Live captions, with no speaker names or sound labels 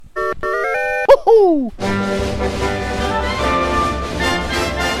Woo!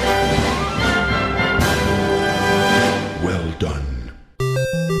 Well done.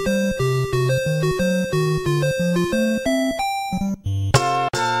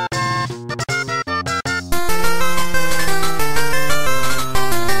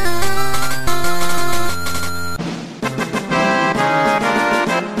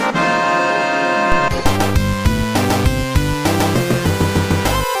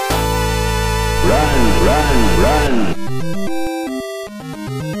 Run.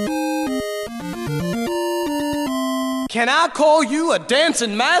 Can I call you a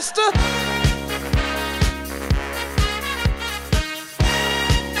dancing master?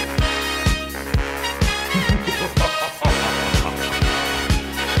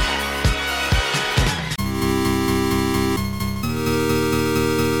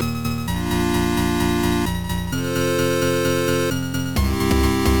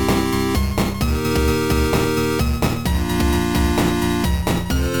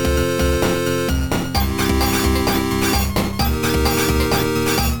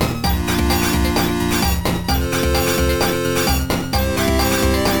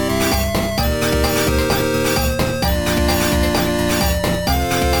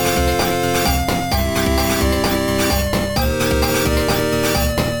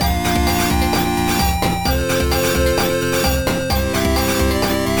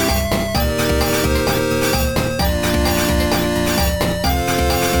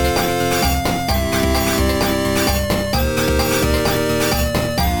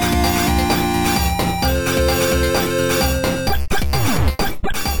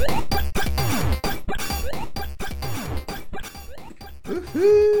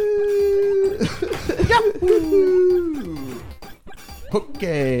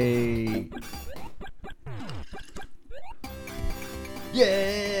 Okay.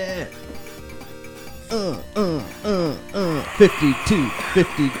 Yeah.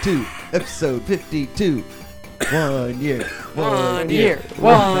 52. Episode 52. 1 year. 1 year.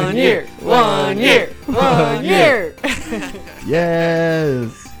 1 year. 1 year. 1 year.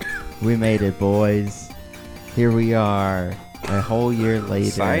 Yes. We made it, boys. Here we are. A whole year later.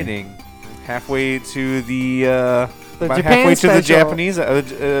 Exciting. Halfway to the Japan halfway to the special. Japanese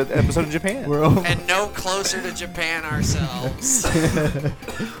episode of Japan. We're over. And no closer to Japan ourselves.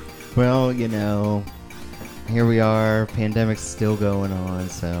 Well, you know, here we are. Pandemic's still going on,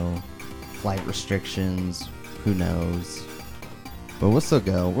 so flight restrictions. Who knows? But we'll still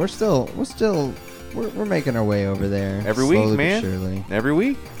go. We're making our way over there. Every week, slowly but man. surely. Every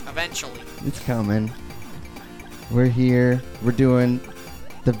week. Eventually. It's coming. We're here. We're doing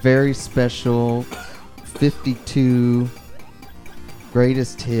the very special 52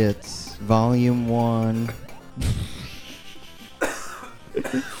 Greatest Hits, Volume 1.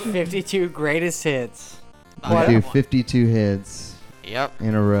 52 greatest hits. We do 52 hits Yep.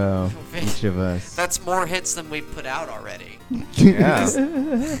 in a row, each of us. That's more hits than we've put out already. Yeah.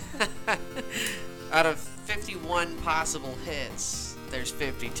 Out of 51 possible hits, there's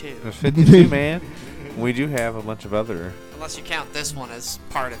 52. There's 52, man. We do have a bunch of other. Unless you count this one as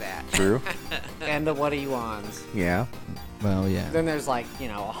part of that. True. And the what do you wants? Yeah. Well, yeah. Then there's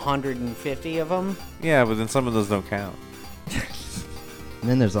 150 of them. Yeah, but then some of those don't count. And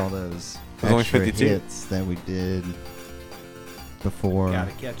then there's all those There's only extra 52. hits that we did before.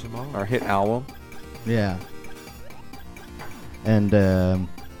 Gotta catch them all. Our hit album. Yeah. And,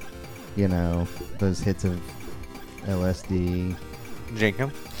 you know, those hits of LSD,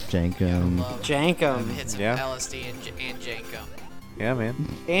 Jankum. Jankum. Love Jankum. hits of Yeah. LSD and Jankum. Yeah, man.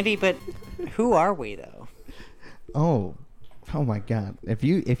 Andy, but who are we though? Oh my God! If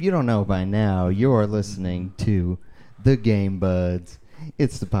you don't know by now, you are listening to the Game Budz.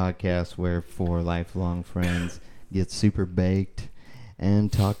 It's the podcast where four lifelong friends get super baked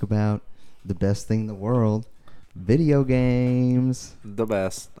and talk about the best thing in the world: video games. The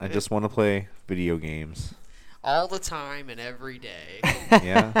best. I just want to play video games. All the time and every day.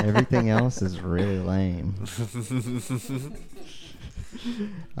 Yeah. Everything else is really lame.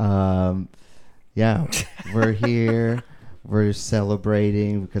 Yeah, we're here. We're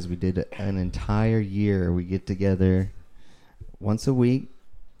celebrating because we did an entire year. We get together once a week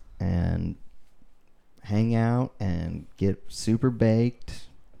and hang out and get super baked.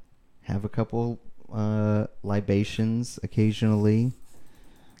 Have a couple libations occasionally.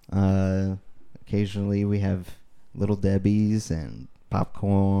 Occasionally we have Little Debbie's and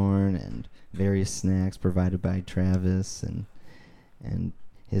popcorn and various snacks provided by Travis and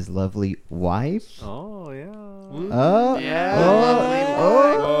his lovely wife. Oh, yeah. Oh, Yeah, oh, lovely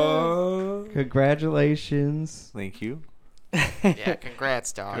oh. Congratulations. Thank you. Yeah,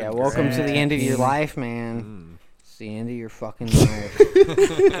 congrats, dog. Yeah, welcome to the end of your life, man. It's the end of your fucking life.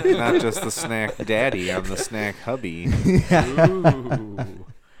 Not just the snack daddy, I'm the snack hubby.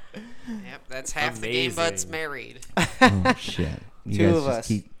 Yep, that's half the game. Bud's married. Oh shit!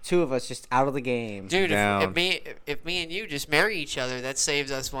 Two of us just out of the game. Dude, if me and you just marry each other, that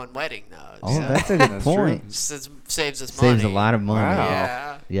saves us one wedding, though. Oh, that's a good point. Saves us money. Saves a lot of money.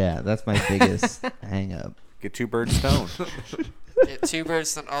 Wow. Yeah, that's my biggest hang up. Get 2 birds stoned. Get 2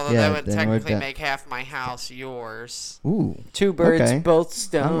 birds, although Yeah, that would then technically we're make half my house yours. Ooh. 2 birds, okay. both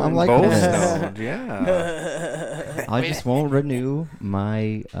stoned. I'm like Both that. stoned, yeah. I just won't renew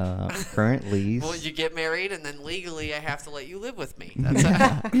my current lease. Well, you get married, and then legally I have to let you live with me.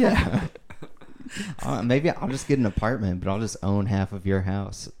 Yeah. Maybe I'll just get an apartment, but I'll just own half of your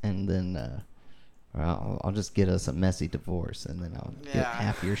house, and then I'll just get us a messy divorce, and then I'll get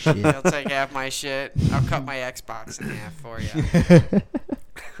half your shit. I'll take half my shit. I'll cut my Xbox in half for you.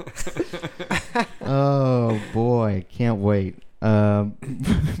 Oh boy, can't wait. Well,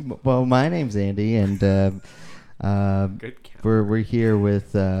 my name's Andy, and we're here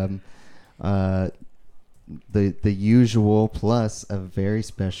with the usual plus a very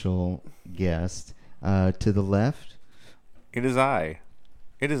special guest. To the left, It is I,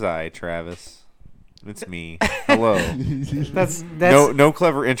 Travis. It's me. Hello. That's no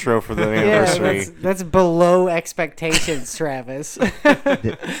clever intro for the anniversary. that's below expectations, Travis. On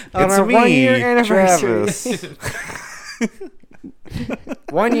It's our me, 1-year anniversary. Travis.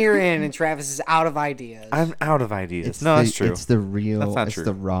 1 year in, and Travis is out of ideas. I'm out of ideas. it's That's true. It's the real. That's not it's true.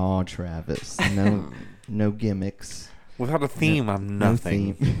 the raw Travis. No gimmicks. Without a theme, I'm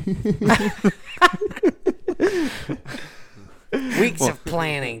nothing. No theme. Weeks of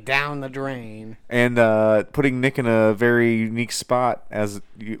planning down the drain. And putting Nick in a very unique spot as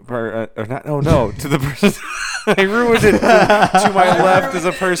you, or not. Oh no, to the person I ruined it. To my left is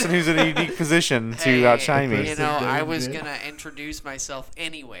a person who's in a unique position to outshine me. You know, I was gonna introduce myself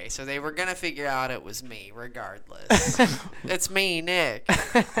anyway, so they were gonna figure out it was me, regardless. It's me, Nick.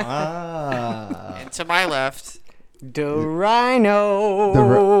 And to my left, The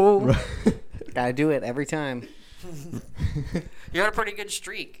Rhino. Gotta do it every time. you're on a pretty good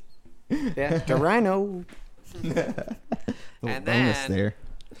streak. Yeah, the Rhino. And bonus then, there.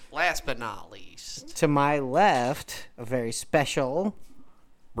 last but not least, To my left, a very special.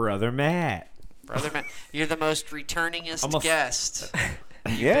 Brother Matt. Brother Matt, you're the most returningest guest.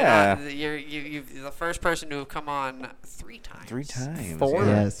 Yeah. You're the first person to have come on 3 times. 3 times. 4.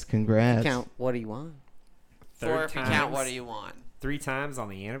 Yes, congrats. Count. What do you want? 4 if you count. What do you want? 3 times on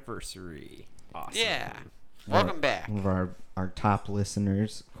the anniversary. Awesome. Yeah. Welcome back. One of our top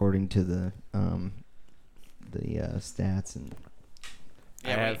listeners, according to the stats, and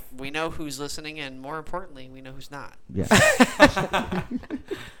Yeah, we know who's listening, and more importantly, we know who's not. yeah.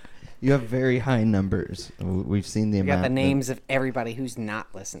 You have very high numbers. We've seen the You amount. got the names of everybody who's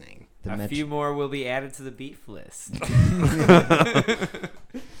not listening. A few more will be added to the beef list.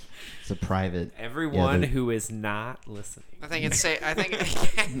 It's a private. Everyone who is not listening. I think it's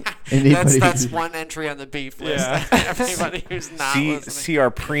that's one entry on the beef list. Yeah. Everybody who's not listening. See our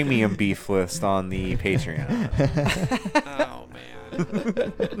premium beef list on the Patreon. Oh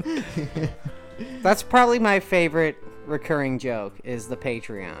man. That's probably my favorite recurring joke is the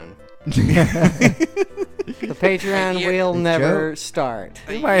Patreon. The Patreon will never start.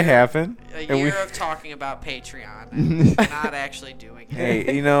 It might happen. A And year of talking about Patreon and not actually doing it.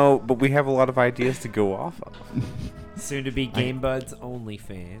 Hey, but we have a lot of ideas to go off of. Soon to be Game Bud's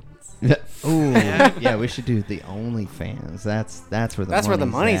OnlyFans. Ooh, yeah, we should do the OnlyFans. That's where the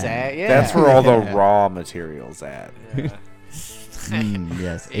money's at. Yeah, That's where all the raw materials at. Yeah.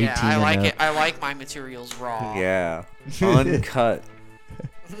 Yes, 18 Yeah, I and like up. it. I like my materials raw. Yeah. Uncut.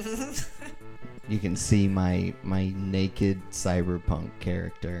 You can see my naked cyberpunk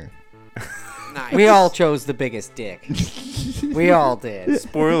character. Nice. We all chose the biggest dick. We all did.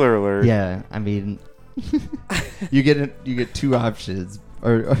 Spoiler alert. Yeah, I mean, you get 2 options,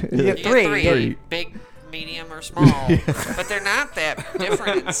 or You get You get 3. 3. Big, medium, or small. But they're not that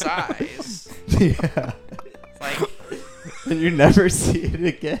different in size. yeah, Like and you never see it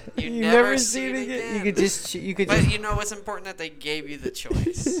again. you You never see it again. You could just. But you know what's important that they gave you the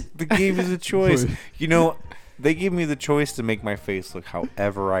choice. They gave me the choice. They gave me the choice to make my face look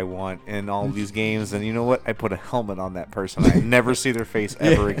however I want in all of these games. And you know what? I put a helmet on that person. I never see their face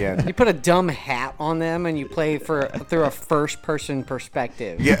ever again. You put a dumb hat on them and you play through a first-person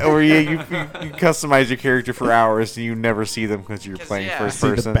perspective. Yeah, or you customize your character for hours and you never see them because you're playing first See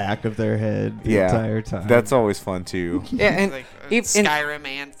person. the back of their head the entire time. That's always fun too. Yeah, and Like, Skyrim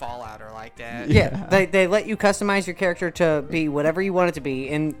and Fallout are like that. Yeah, they let you customize your character to be whatever you want it to be,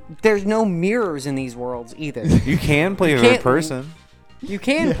 and there's no mirrors in these worlds either. You can play third person. You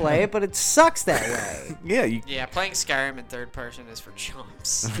can play it, but it sucks that way. Yeah, playing Skyrim in third person is for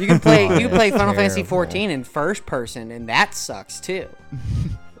chumps. You can play that's Final Fantasy terrible. 14 in first person, and that sucks too.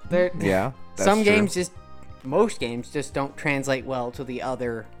 Yeah. That's Some true. games most games just don't translate well to the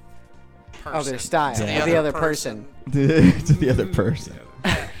other style, To the other person. to the other person.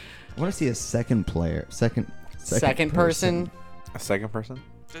 I want to see a second Second person. A second person?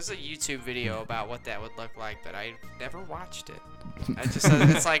 There's a YouTube video about what that would look like, but I never watched it. I just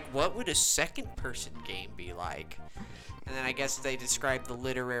it's like, what would a second person game be like? And then I guess they describe the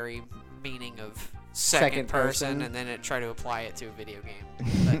literary meaning of second person, and then try to apply it to a video game.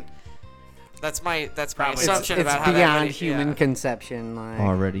 But that's my assumption It's about how that beyond would, human conception. Like.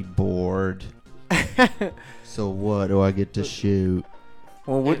 Already bored. So what do I get to shoot?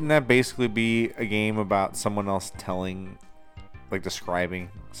 Well, wouldn't that basically be a game about someone else describing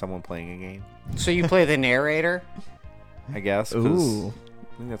someone playing a game? So you play the narrator? I guess. 'cause Ooh.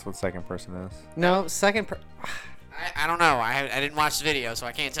 I think that's what second person is. No, I don't know. I didn't watch the video, so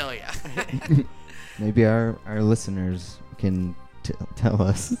I can't tell you. Maybe our listeners can tell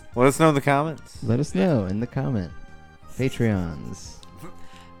us. Let us know in the comments. Let us know in the comment. Patreons.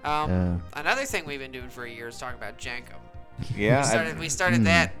 Another thing we've been doing for a year is talking about Janko. Yeah. We started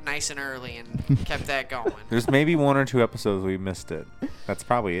that nice and early and kept that going. There's maybe 1 or 2 episodes we missed it. That's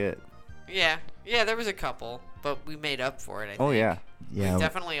probably it. Yeah, there was a couple, but we made up for it, I think. Oh, yeah. Yeah. We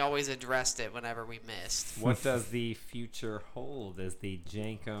definitely always addressed it whenever we missed. What does the future hold? Is the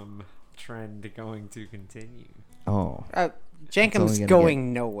Jankum trend going to continue? Oh. Jankum's gonna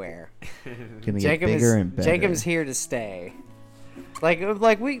going nowhere. Gonna get bigger and better. Jankum's here to stay.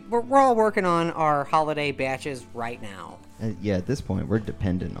 We're all working on our holiday batches right now. Yeah, at this point we're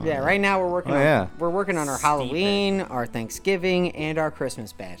dependent on. Yeah, it. right now we're working Oh, on yeah. we're working on our Halloween, our Thanksgiving, and our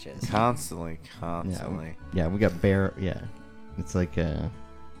Christmas batches. Constantly. Yeah, we got Yeah, it's like a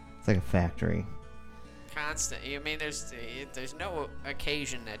factory. Constant. I mean, there's no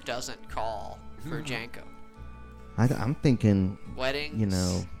occasion that doesn't call for Janko. I'm thinking. Weddings. You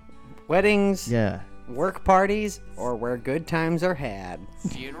know. Weddings. Yeah. Work parties, or where good times are had.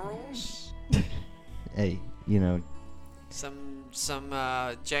 Funerals. Hey, you know. Some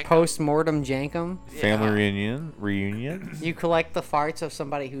Janko. Post-mortem Jankum. Family reunion. You collect the farts of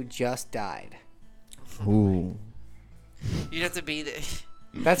somebody who just died. Ooh. You'd have to be the.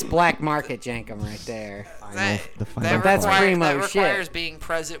 That's black market Jankum right there. That That's primo that shit. requires being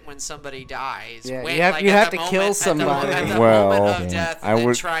present when somebody dies. Yeah, when, you have at the to kill moment- somebody. At the Well, moment of death, I and then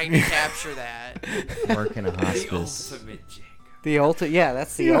would- trying to capture that. Work in a hospice. Ultimate Jankum. The ultimate, yeah,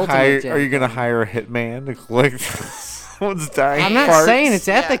 that's the You ultimate. are you Jankum. gonna hire a hitman to collect someone's dying I'm not farts? saying it's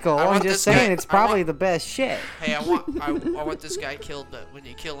Yeah, ethical. I I'm want just this saying guy- it's I probably want- the best shit. Hey, I want this guy killed, but when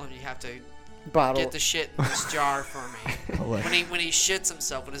you kill him, you have to Bottle. get the shit in this jar for me. What? When he shits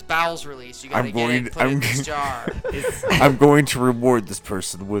himself, when his bowels release, you gotta I'm get it and put it in going- this jar. I'm going to reward this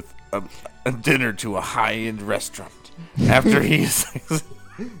person with a dinner to a high-end restaurant. After he's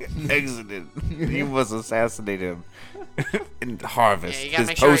exited, you must assassinate him and harvest Yeah, you gotta his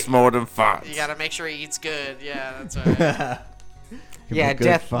make sure post-mortem farts. You gotta make sure he eats good. Yeah, that's right. Yeah,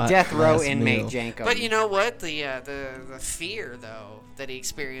 death row inmate Jankum. But you know what? The fear though that he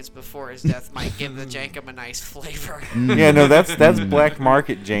experienced before his death might give the Jankum a nice flavor. Yeah, no, that's black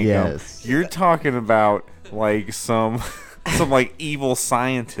market Janko. Yes. You're talking about like some like evil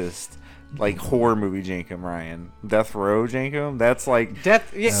scientist, like horror movie Jankum, Ryan. Death Row Jankum. That's like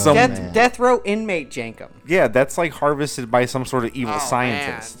death row inmate Jankum. yeah, that's like harvested by some sort of evil Oh,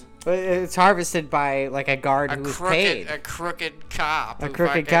 scientist. But it's harvested by like a guard who's paid. A crooked cop. A who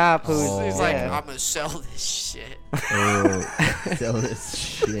crooked fucking- cop who's He's like, yeah. I'm gonna sell this shit. Oh, sell this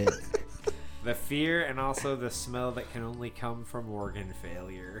shit. The fear and also the smell that can only come from organ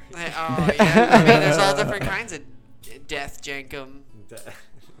failure. Oh yeah. I mean, there's all different kinds of death Jankum.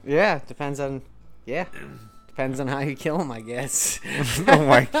 Yeah, depends on how you kill him, I guess. Oh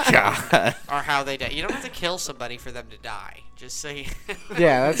my god. Or how they die. You don't have to kill somebody for them to die. Just say.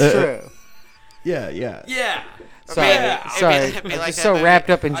 Yeah, that's true. Yeah. Yeah. Sorry, it'd be I'm like just that so movie. wrapped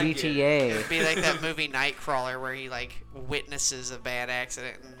up in I get it. GTA. It'd be like that movie Nightcrawler where he like witnesses a bad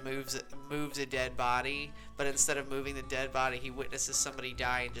accident and moves a dead body, but instead of moving the dead body, he witnesses somebody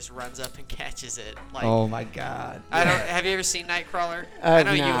die and just runs up and catches it. Like, Oh my god. I don't. Have you ever seen Nightcrawler? I've I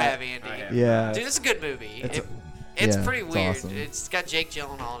know you not. have, Andy. I have. Yeah. Dude, it's a good movie. It's It's yeah, pretty it's weird. awesome. It's got Jake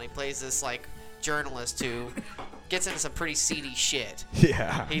Gyllenhaal and he plays this like journalist who gets into some pretty seedy shit.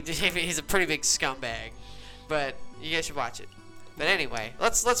 Yeah. He's a pretty big scumbag, but you guys should watch it. But anyway,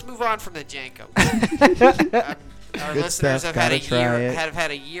 let's move on from the Jankum. Our Good listeners stuff, have gotta had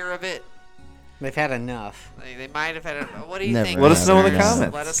a year of it. They've had enough. They might have had. What do you Never think? Let us know in the listeners?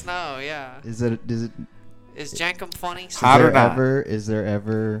 comments. Let us know. Yeah. Is it Is Jankum funny? Hot or not? Is there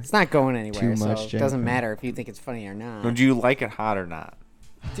ever It's not going anywhere, Too so much it doesn't Jankum. matter if you think it's funny or not. Do you like it hot or not?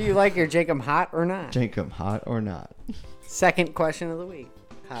 Do you like your Jankum hot or not? Jankum hot or not? Second question of the week.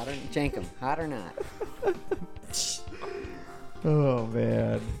 Jankum, hot or not? Oh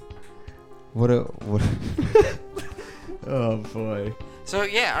man. What? Oh boy. So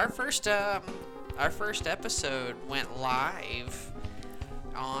yeah, our first episode went live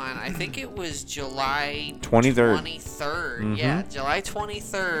on, I think it was July 23rd. 23rd. Yeah, July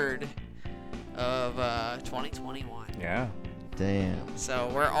 23rd of 2021. Yeah. Damn. So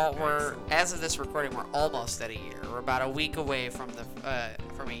we're as of this recording, we're almost at a year. We're about a week away from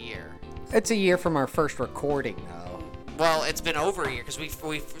a year. It's a year from our first recording, though. Well, it's been over a year because we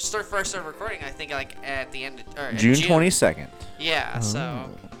first started recording, I think, like at the end of, June 22nd. Yeah, so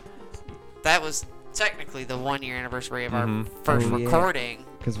that was technically the 1 year anniversary of our first Oh, yeah. recording.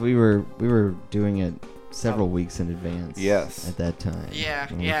 Because we were doing it several weeks in advance. Yes. At that time. Yeah,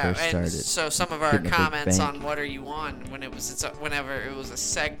 when yeah, We first and started. so some of our getting a big comments bank. on what are you on whenever it was a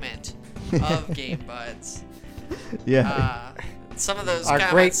segment of Game Buds. Yeah. Some of those Our great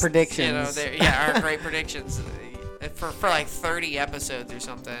comments, predictions. You know, our great predictions for like 30 episodes or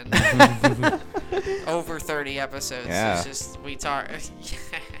something. Over 30 episodes. Yeah. It's just we talk.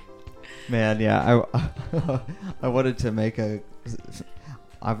 Man, yeah, I wanted to make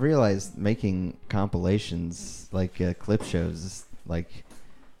I've realized making compilations like clip shows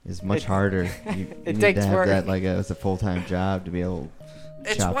is much harder. You It need takes to have work. that as a full-time job to be able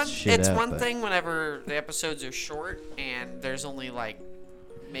to chop shit It's up, one but- thing whenever the episodes are short and there's only like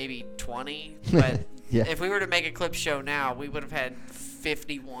maybe 20, but Yeah. if we were to make a clip show now, we would have had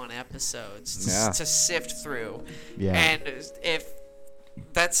 51 episodes to sift through. Yeah. And if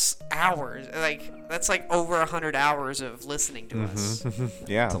that's hours, that's like over 100 hours of listening to us.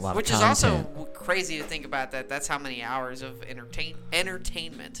 Yeah. It's a lot Which of is also content. crazy to think about that's how many hours of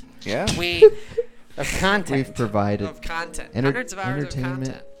entertainment Yeah. Of content. We've provided of content. enter- Hundreds of hours of entertainment.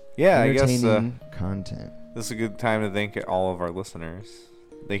 content. Yeah, I guess entertaining content. this is a good time to thank all of our listeners.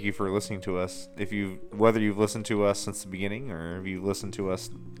 Thank you for listening to us. Whether you've listened to us since the beginning or if you listened to us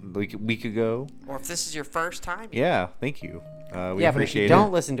like a week ago, Or if this is your first time. yeah, thank you. We yeah, but if appreciate you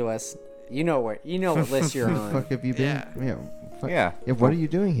don't listen to us, you know what list you're Where the on. fuck have you been? Yeah. fuck- Yeah. What are you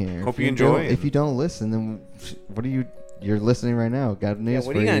doing here? Hope If you don't- enjoy. If you don't listen, then what are you? You're listening right now. Got Yeah, news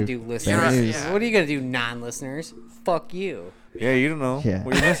what for are you you. gonna do, Bad listeners? news. Yeah. What are you gonna do, non-listeners? Fuck you. Yeah, you don't know Yeah.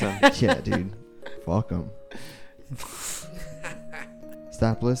 what you're missing. Yeah, dude. Fuck 'em.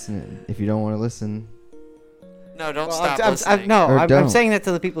 Stop listening. If you don't want to listen, No, don't Well, stop I'm listening. Or I'm don't. saying that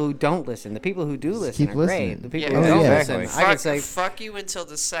to the people who don't listen. The people who do listen keep are great. listening. The people Yeah, who oh, don't yeah. listen, Exactly. I could say, Fuck you until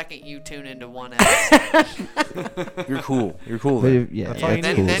the second you tune into one episode. You're cool. You're cool. but Then. if, yeah, That's yeah, all you it's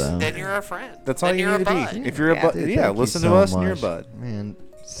need. cool then, though. then you're a friend. That's then all you you're need a to bud. be. If you're a Yeah. bud, Dude, yeah, thank you listen so to us and you're a much. bud. Man,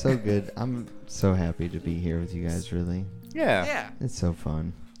 so good. I'm so happy to be here with you guys. Really, Yeah, Yeah. it's so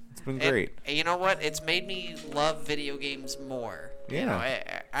fun. it's been And great. you know what? It's made me love video games more. You Yeah.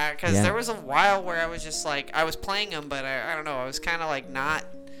 know, because Yeah. there was a while where I was just like, I was playing them, but I don't know, I was kind of like not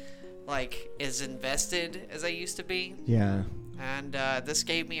like as invested as I used to be. Yeah, And this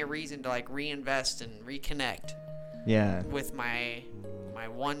gave me a reason to like reinvest and reconnect yeah. with my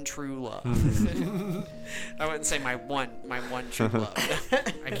one true love. I wouldn't say my one true love.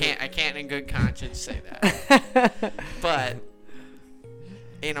 I can't in good conscience say that. But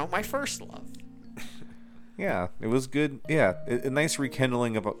you know, my first love. Yeah, it was good. Yeah, a nice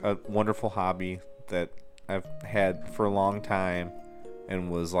rekindling of a wonderful hobby that I've had for a long time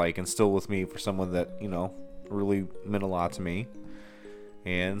and was like instilled with me for someone that, you know, really meant a lot to me.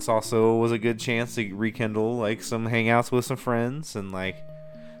 And it's also was a good chance to rekindle like some hangouts with some friends and like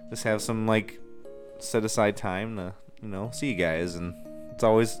just have some like set aside time to, you know, see you guys. And it's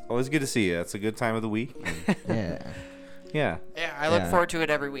always good to see you. It's a good time of the week. And Yeah. yeah. Yeah, I look Yeah. forward to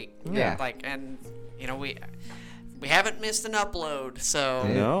it every week. Yeah. Like, and you know, we haven't missed an upload, so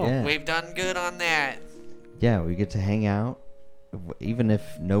No. Yeah. we've done good on that. Yeah, we get to hang out, even if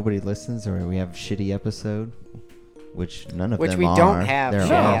nobody listens or we have a shitty episode, which none of Which them we are. don't have They're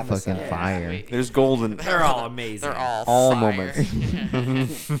shitty all episodes. fucking Yeah, fire. we- There's golden. They're all amazing. They're all All fire.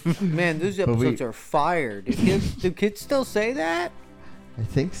 moments. man, those But we- episodes are fire. Do kids still say that? I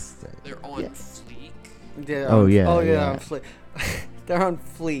think so. They're on Yeah. fleek. Oh, yeah, Oh yeah. yeah. On fleek. They're on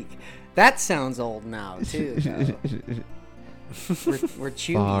fleek. That sounds old now too. though. We're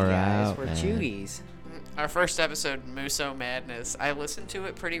chuggy Far guys. out, We're man. chuggies. Our first episode, Muso Madness. I listened to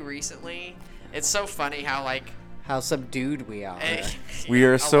it pretty recently. It's so funny how How subdued we are. We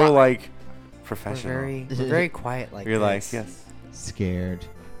are a so lot- like We're professional. very quiet like You're like, this. yes. Scared.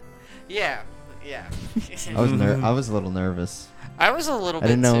 Yeah. I was a little nervous. I was a little I bit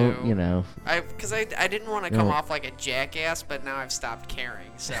didn't know, too. you know. Because I didn't want to come off like a jackass, but now I've stopped caring.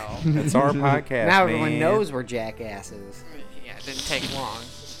 So It's our podcast. Now everyone man. knows we're jackasses. yeah, it didn't take long.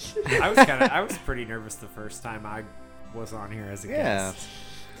 I was pretty nervous the first time I was on here as a Yeah. guest.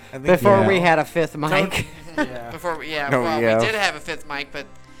 I think Before Yeah. we had a fifth mic. Yeah. Before we, yeah, No, well, yeah. we did have a fifth mic, but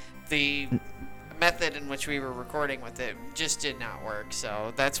the method in which we were recording with it just did not work.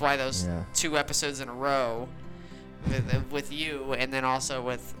 So that's why those Yeah. 2 episodes in a row with you, and then also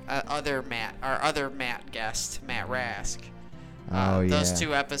with our other Matt guest, Matt Rask. Oh, Those yeah.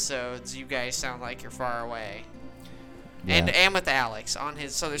 2 episodes, you guys sound like you're far away. Yeah. And with Alex on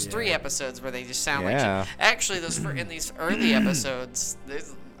his, so there's 3 Yeah. episodes where they just sound Yeah. like. Actually, in these early episodes,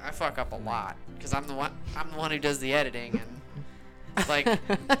 I fuck up a lot because I'm the one who does the editing, and like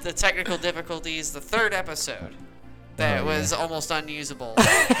the technical difficulties. The 3rd episode that was almost unusable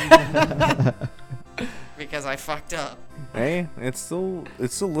because I fucked up. Hey, it's still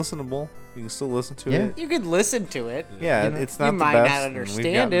listenable. You can still listen to Yeah. it. You could listen to it, Yeah, You know, it's not you the might best. not and we've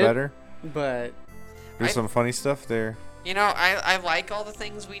understand gotten it. better. but There's I- some funny stuff there. You know, I like all the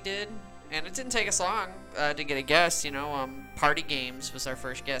things we did, and it didn't take us long to get a guest. You know, Party Games was our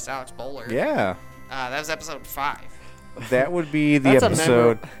first guest, Alex Bowler. Yeah, That was episode 5. that would be the That's a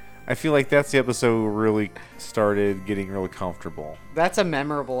episode. I feel like that's the episode where really started getting really comfortable. that's a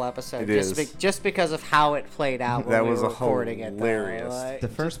memorable episode. It just is. just because of how it played out when That we was were a recording it. though. hilarious. Like, The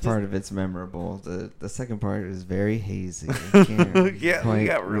first part of it's memorable. The second part is very hazy. I can't Yeah, we quite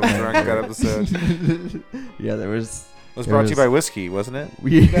got really drunk that remember. episode. Yeah, there was. It was There brought to you was- by whiskey, wasn't it?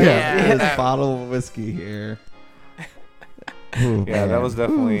 Yeah, Yeah, there was that- a bottle of whiskey here. Ooh, Yeah, that man. was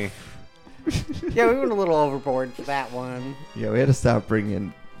definitely. yeah, we went a little overboard for that one. Yeah, we had to stop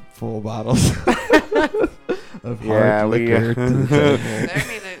bringing full bottles of hard Yeah, liquor to the table. I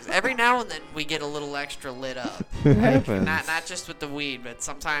mean, every now and then we get a little extra lit up. It happens. Not just with the weed, but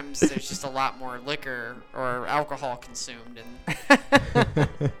sometimes there's just a lot more liquor or alcohol consumed. And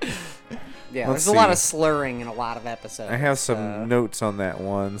Yeah, Let's there's a lot see. of slurring in a lot of episodes. I have some notes on that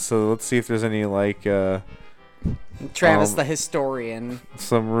one, so let's see if there's any like Travis, um, the historian.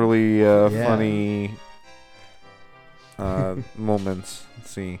 some really Yeah. funny moments.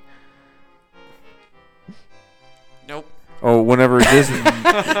 Let's see. nope, Oh, whenever Disney,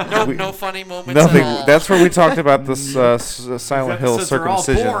 nope, We- no funny moments nothing. at all. That's where we talked about this Silent Hill Episodes are all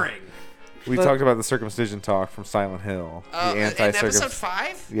circumcision. boring. We But- talked about the circumcision talk from Silent Hill. The in episode anti-circum.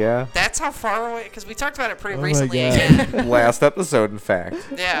 5. Yeah, That's how far away, because we talked about it pretty Oh my recently God. again. last episode, in fact.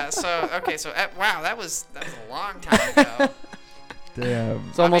 Yeah. So okay. So wow, that was a long time ago. Damn.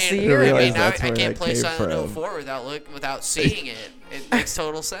 It's almost I mean, a year I ago. realize I that's where can't that play came Silent Hill from. 4 without seeing it. It makes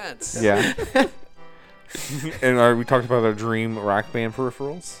total sense. Yeah. And we talked about our dream rock band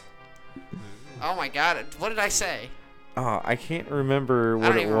peripherals. Oh my God, what did I say? Oh, I can't remember I what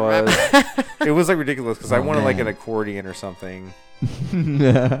don't it even was. remember. It was like ridiculous because I Oh, wanted like an man. accordion or something.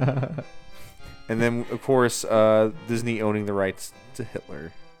 And then, of course, Disney owning the rights to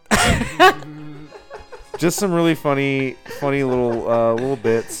Hitler. Just some really funny little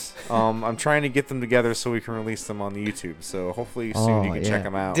bits. I'm trying to get them together so we can release them on the YouTube. So hopefully soon Oh, you can yeah. check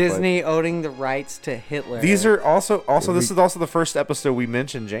them out. but Disney owning the rights to Hitler. These are also Yeah, this we- is also the first episode we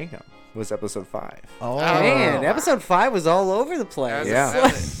mentioned Jankum. Was episode 5. Oh, Man, Oh. episode 5 was all over the place. Yeah.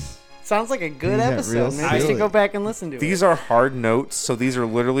 Sounds like a good Yeah, episode. real Maybe I should silly. go back and listen to it. These are hard notes, so these are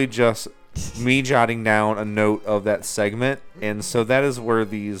literally just me jotting down a note of that segment, and so that is where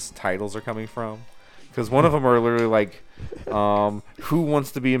these titles are coming from. Because one of them are literally like, "Who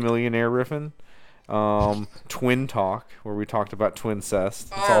Wants to Be a Millionaire?" riffing, Twin Talk, where we talked about twin cest.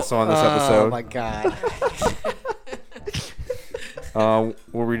 It's also on this Oh episode. my god.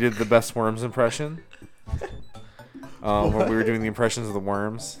 Where we did the best worms impression. Where we were doing the impressions of the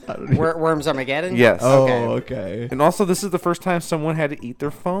worms. Worms Armageddon? Yes. Oh, Okay. okay. And also, this is the first time someone had to eat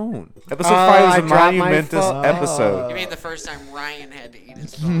their phone. Episode Oh, 5 I is a dropped my monumentous phone. episode. You mean the first time Ryan had to eat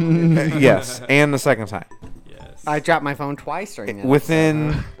his phone? Yes, and the second time. Yes. I dropped my phone twice during that.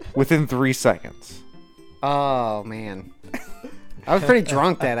 Within 3 seconds. Oh man. I was pretty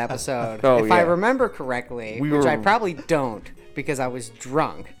drunk that episode. Oh, if I yeah. remember correctly, We which were- I probably don't because I was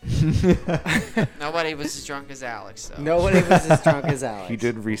drunk. Nobody was as drunk as Alex, though. Nobody was as drunk as Alex. He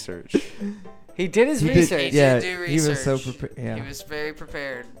did research. He did his He did- research. He Yeah, did do he was so research. prepared. Yeah. He was very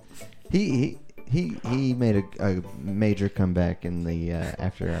prepared. He He made a major comeback in the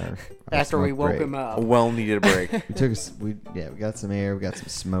after our After we smoke woke break. him A up. well-needed break. We took we got some air, we got some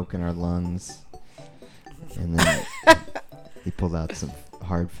smoke in our lungs, and then he pulled out some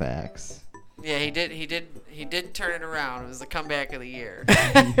hard facts. Yeah, he did turn it around. It was the comeback of the year.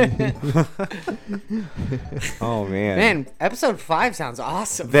 Oh man. Man, episode 5 sounds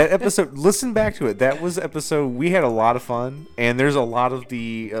awesome. That episode, listen back to it. That was episode we had a lot of fun, and there's a lot of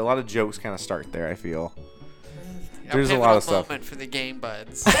jokes kind of start there. I feel there's a lot of stuff. Moment for the game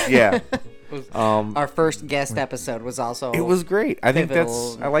buds. Yeah. Our first guest episode was also. It was great. I think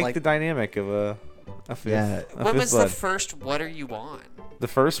pivotal, I like like- the dynamic of a fifth. Yeah. A When fifth was the bud. first What Are You On? The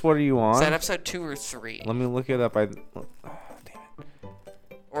first What Are You On? Is that episode 2 or 3? Let me look it up. Damn it.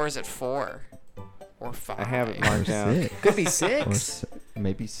 Or is it 4? Or 5? I have it marked down. Six. Could be Or 6.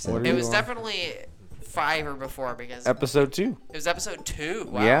 maybe What seven. are It you was on? definitely 5 or before because Episode 2. it was episode 2.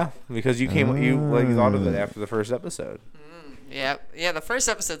 Wow. Yeah, because you thought of it after the first episode. Yeah, the first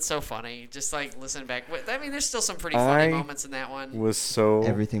episode's so funny. Just like listen back. I mean, there's still some pretty funny moments in that one. Was so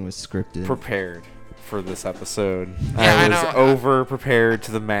Everything was scripted. prepared for this episode. Yeah, I I was know. over prepared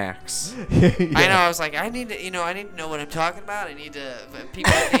to the max. I know. I was like, I need to know what I'm talking about. I need to.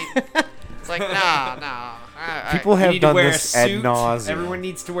 People need. It's like, nah. People You have need to done wear this a ad suit. nauseum. Everyone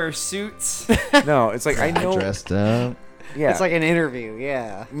needs to wear suits. No, it's like I know. Dressed up. Yeah. It's like an interview,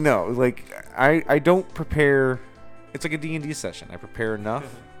 yeah. No, like I don't prepare. It's like a D&D session. I prepare enough,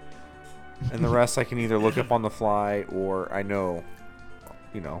 and the rest I can either look up on the fly or I know.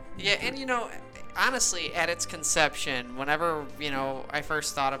 Yeah, and honestly, at its conception, whenever I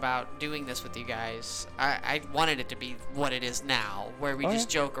first thought about doing this with you guys, I wanted it to be what it is now, where we just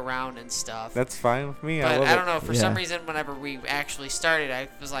joke around and stuff. That's fine with me. But I love I don't know, for some Yeah. reason, whenever we actually started, I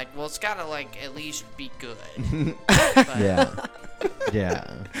was like, well, it's gotta at least be good. But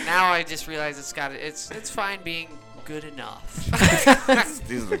Yeah. now I just realize it's fine being good enough.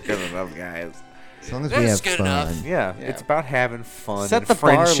 These are good enough guys. As long as That's we have good fun. enough. Yeah, it's about having fun. Set and the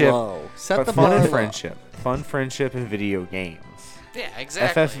bar friendship, low. Set but the fun bar and low. friendship. Fun friendship and video games. Yeah,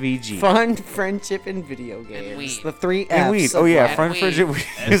 exactly. FFVG. Fun, friendship, and video games. weed. The 3 F's. And weed. of Oh yeah, life. fun weed. friendship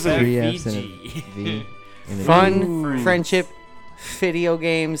is a Three F's and a FVG. V. And a Fun, G. friendship, video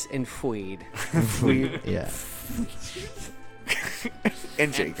games, and fweed. weed. Yeah.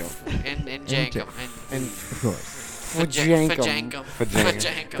 And Jacob. And Jankum. And Of course. Vajankum.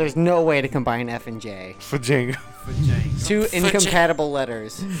 Vajankum. There's no way to combine F and J. For Jacob. Two incompatible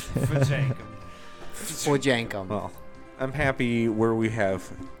letters. Vajankum. Vajankum. Well, I'm happy where we have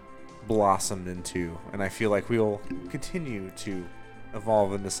blossomed into, and I feel like we'll continue to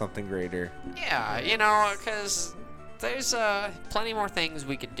evolve into something greater. Yeah, because there's plenty more things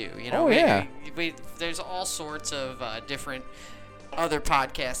we could do. Oh, yeah. There's all sorts of different other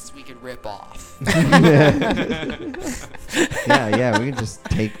podcasts we could rip off. Yeah, we can just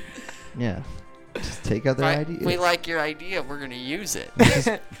take other Right? ideas. We like your idea. We're gonna use it. Just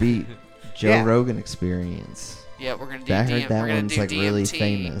beat Joe Yeah. Rogan Experience. Yeah, we're gonna do. I heard that we're gonna one's do like really DMT.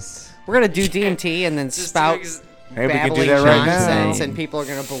 famous. We're gonna do DMT and then Just spout Hey, we can do babbling that right nonsense, now. and people are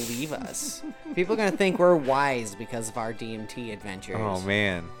gonna believe us. People are gonna think we're wise because of our DMT adventures. Oh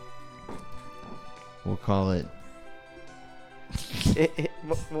man. We'll call it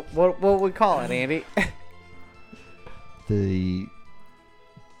What would we call it, Andy? the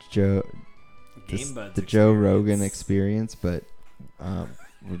Joe Game Budz the Joe Rogan Experience. Experience, but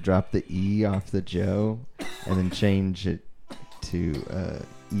we'll drop the E off the Joe and then change it to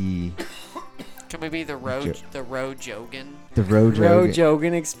E. Can we be the road Jogan? The Road Roe Rogan.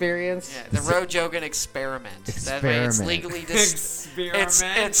 Jogan experience. Yeah, the Roe Jogan experiment. That way it's Experiment. legally Experiment.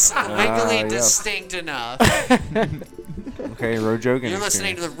 it's legally yes. distinct enough. Okay, Rojogan. You're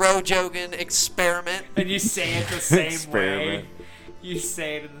listening to the Roe Jogan experiment. And you say it the same way. Experiment. You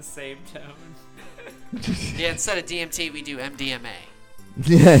say it in the same tone. Yeah, instead of DMT, we do MDMA.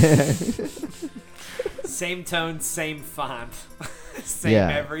 Same tone, same font, same Yeah.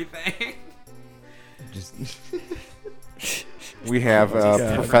 everything. Just We have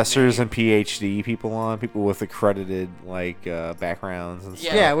Yeah. professors and PhD people on, people with accredited backgrounds and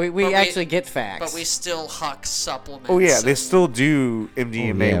stuff. Yeah, But we we- actually get facts. But we still huck supplements. Oh yeah, they and- still do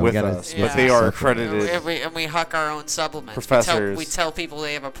MDMA yeah, we with gotta us, Yeah. but they are supplement. accredited. And we huck our own supplements. Professors. We tell people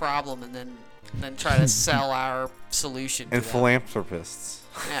they have a problem and then try to sell our solution to And them. philanthropists.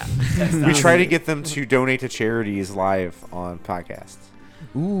 Yeah. We try to get them to donate to charities live on podcasts.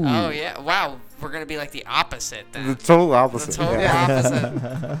 ooh. Oh yeah. Wow. We're gonna be like the opposite then. The total The opposite. total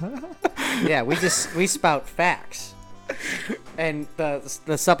yeah. opposite. Yeah, we spout facts. And the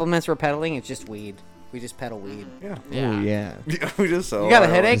supplements we're peddling is just weed. We just peddle weed. Yeah. Oh yeah. We just sell. You got a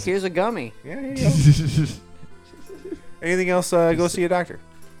our headache? own- Here's a gummy. Yeah. Here you go. Anything else? Go see a doctor.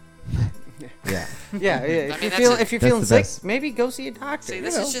 Yeah. Yeah, I if mean, you that's feel a- if you're That's feeling the sick, best. maybe go see a doctor. See, you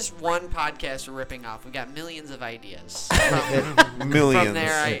this know? is just one podcast we're ripping off. We got millions of ideas Millions. from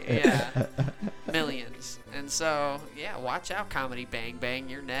there. Yeah, millions. And so, yeah, watch out, Comedy Bang Bang.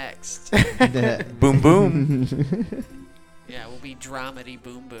 You're next. Boom boom. Yeah, we'll be dramedy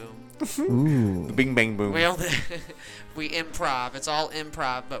boom boom. Ooh. Bing bang boom. We improv. It's all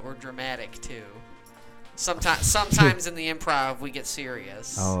improv, but we're dramatic too. Sometimes in the improv we get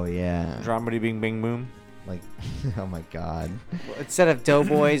serious. Oh yeah. Dramedy bing bang boom. Like, oh my god. Instead of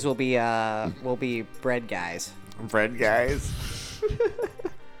doughboys, we'll be bread guys. Bread guys.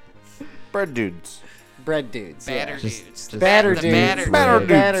 Bread dudes. Bread dudes. Batter yeah. dudes. The Batter the dudes. batter Batter dudes.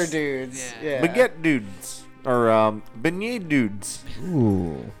 dudes. Batter dudes. Yeah. Yeah. Baguette dudes. Or beignet dudes.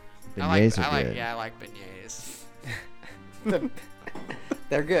 Ooh. Beignets are good. I like beignets.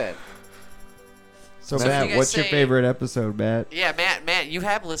 They're good. So So if you Matt, guys what's your say- favorite episode, Matt? Yeah, Matt, you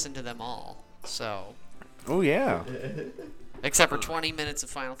have listened to them all, so Oh yeah. except for 20 minutes of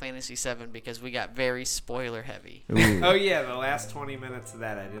Final Fantasy VII because we got very spoiler heavy. Ooh. Oh yeah, the last 20 minutes of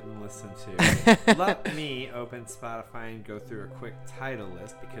that I didn't listen to. Let me open Spotify and go through a quick title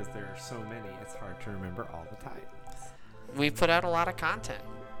list because there are so many. It's hard to remember all the titles. We've put out a lot of content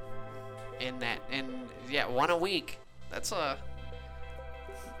one a week. That's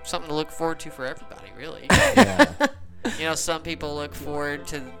something to look forward to for everybody, really. Yeah. You know, some people look forward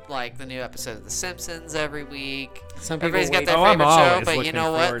to like the new episode of The Simpsons every week. Some people Everybody's got wait- their Oh, I'm favorite show, always but you looking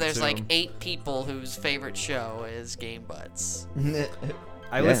know what? forward There's to like 'em. 8 people whose favorite show is Game Budz.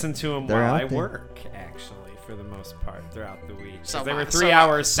 I Yeah, listen to them they're while out I there. work, actually, for the most part, throughout the week. 'Cause So they were my- 3 so-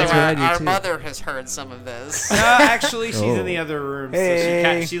 hours. So That's what I do, our too. mother has heard some of this. No, actually, she's Oh. in the other room,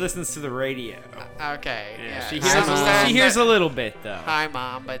 Hey. so she listens to the radio. Okay. Yeah, Yeah. she hears a little bit though. Hi,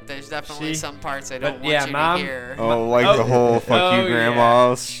 Mom, but there's definitely She- some parts I but don't want yeah, you Mom- to hear. Oh, like Oh. the whole fuck Oh, you,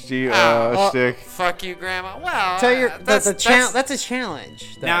 grandma shtick. Fuck you, Grandma. Well, Tell your that's that's a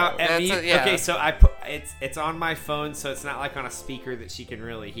challenge. though. Now, That's yeah. okay, so I put it's on my phone, so it's not like on a speaker that she can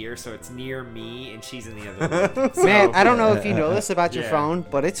really hear. So it's near me, and she's in the other room. So Man, I don't know if you know this about your Yeah. phone,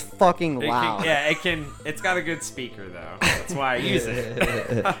 but it's fucking it can- loud. yeah, it can. It's got a good speaker though. That's why I use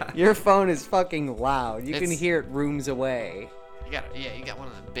it. Your phone is fucking loud. You can It's- hear it rooms away. you got one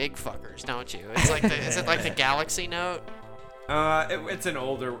of the big fuckers, don't you? It's like is it like the Galaxy Note? It's an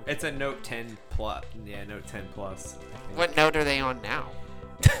older. It's a Note 10 Plus. Yeah, Note 10 Plus. What note are they on now?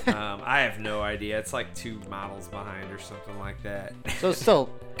 I have no idea. It's like 2 models behind or something like that. So it's still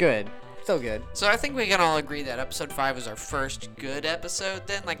good. Still good. So I think we can all agree that episode 5 was our first good episode.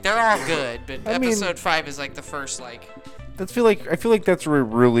 Then, like, they're all good, but I mean- episode 5 is like the first like. I feel like that's where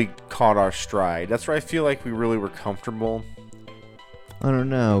we really caught our stride. That's where I feel like we really were comfortable. I don't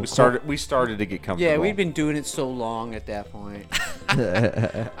know. We started to get comfortable. Yeah, we'd been doing it so long at that point. I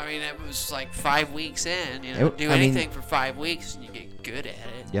mean, it was like 5 weeks in. You know, It- do I mean- anything for 5 weeks and you get good at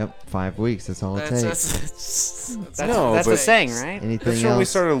it. Yep, 5 weeks. That's all it takes. That's No, That's the but- saying, right? Anything That's when we else,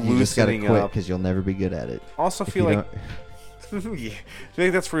 started you just gotta loosening quit up. because you'll never be good at it. Also If feel you like don't- yeah, I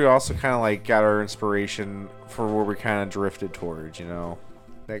think that's where we also kind of like got our inspiration for where we kind of drifted towards. You know,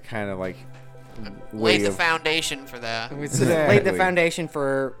 that kind of like way laid the of foundation for that. We laid Exactly. the foundation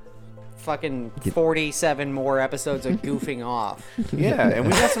for fucking 47 more episodes of goofing off. yeah, and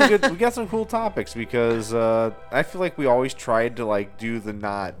we got some cool topics because I feel like we always tried to like do the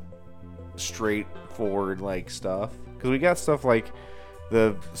not straightforward like stuff because we got stuff like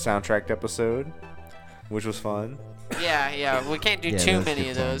the soundtrack episode, which was fun. Yeah, we can't do Yeah, too that's many good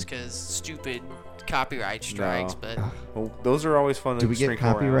of those because stupid copyright strikes. No. But Well, those are always fun. Do to we get sprinkle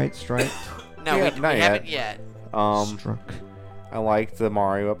around. copyright strike? no, Yeah, we not haven't yet. Struck. I liked the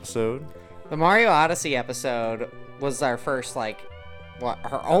Mario episode. The Mario Odyssey episode was our first, our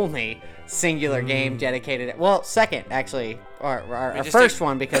only singular game dedicated. Well, second, actually. Our just first did-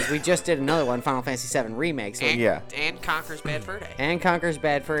 one because we just did another one, Final Fantasy VII Remake. So And, Yeah. and Conker's Bad Fur Day. and Conker's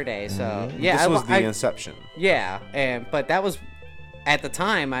Bad Fur Day. So, yeah. This was the I- Inception. Yeah, but that was at the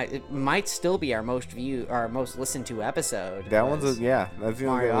time. It might still be our most listened to episode. That was one's I think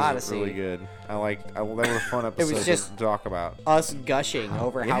Mario that was Odyssey. really good. That was a fun episode just- to talk about. us gushing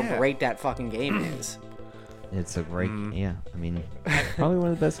over how yeah. great that fucking game is. It's a great, yeah. I mean, probably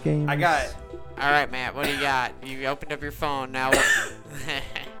one of the best games. I got. All right, Matt, what do you got? You opened up your phone now.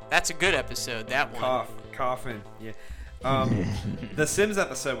 That's a good episode. That one. Coughing. Yeah. The Sims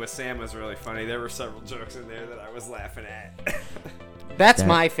episode with Sam was really funny. There were several jokes in there that I was laughing at. That's That-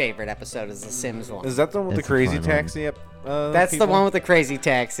 my favorite episode. Is the Sims one. Is that the one with the That's a crazy fun taxi? That's the one with the crazy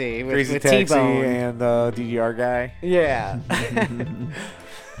taxi with, crazy with taxi T-Bone. and DDR guy. Yeah.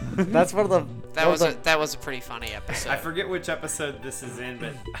 That's one of the. That was a pretty funny episode. I forget which episode this is in,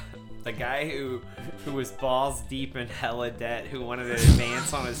 but the guy who was balls deep in hella debt, who wanted an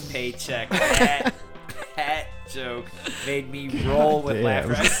advance on his paycheck, that joke made me roll with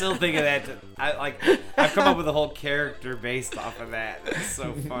laughter. I still think of that. I've come up with a whole character based off of that. It's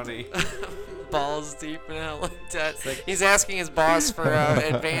so funny. Balls deep in hell of debt. He's asking his boss for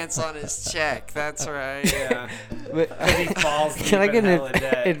advance on his check. That's right. Yeah. But, He's balls deep can I get in an hella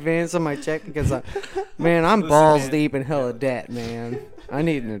debt. advance on my check? Because, man, I'm Listen, balls man. deep in hella debt, man. I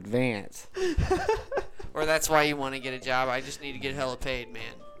need an advance. Or that's why you want to get a job. I just need to get hella paid,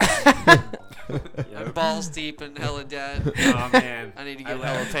 man. I'm balls deep in hella debt. Oh man, I need to get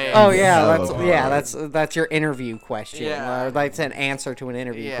hella paid. Oh yeah, So that's your interview question. Yeah. That's an answer to an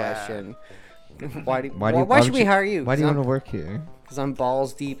interview Yeah. question. Why Why should we hire you? Why do you want to work here? Because I'm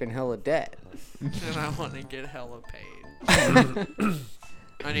balls deep in hella debt. And I want to get hella paid.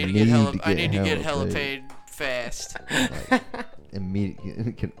 I need to get hella paid fast. Like,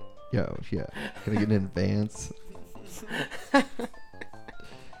 immediately. Can I get an advance?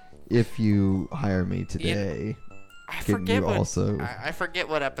 If you hire me today, I can forget you what also? I forget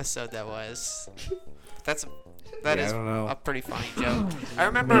what episode that was. That Yeah, is I don't know. a pretty funny joke. I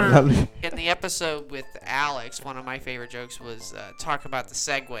remember in the episode with Alex, one of my favorite jokes was talk about the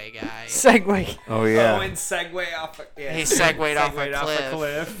Segway guy. Segway. Oh yeah. Oh, and segue off. He segued off a a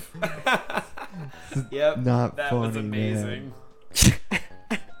cliff. Yep. Not that was funny, amazing.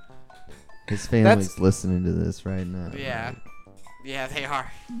 His family's listening to this right now. Yeah. Yeah, they are.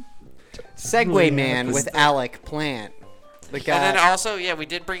 Segway Man with Alec Plant. The guy. And then also, yeah, we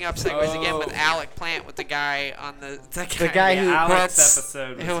did bring up segues again with Oh. Alec Plant with the guy on the guy Yeah, who Alex had-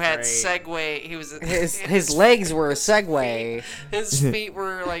 episode was who had great. Segway. He was his legs were a Segway. His feet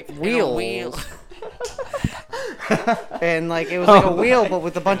were like in a Wheels. wheel. And like it was like a wheel but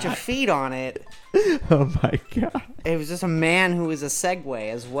with a bunch of feet on it. Oh my god. It was just a man who was a Segway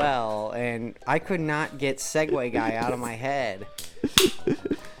as well, and I could not get Segway guy out of my head.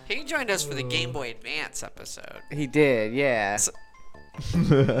 He joined us for the Game Boy Advance episode. He did, yeah.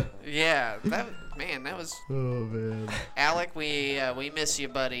 Yeah, that was Oh man. Alec. We miss you,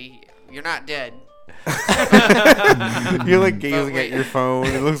 buddy. You're not dead, You're like gazing at your phone.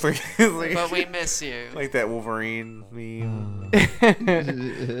 It looks like, but we miss you. like that Wolverine meme.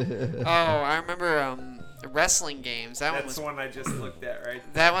 Oh, I remember wrestling games. That's the one I just looked at, right?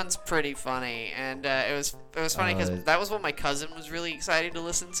 That one's pretty funny, and it was funny because Oh, that was what my cousin was really excited to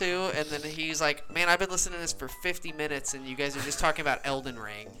listen to, and then he's like, "Man, I've been listening to this for 50 minutes, and you guys are just talking about Elden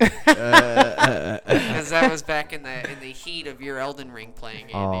Ring," because that was back in the heat of your Elden Ring playing,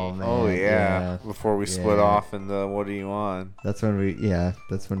 Andy. Oh man. Oh yeah. Before we split Yeah. off in the what do you want? That's when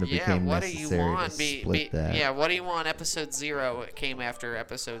that's when it Yeah, became what do you necessary want? to split that. Yeah, what do you want? Episode 0 came after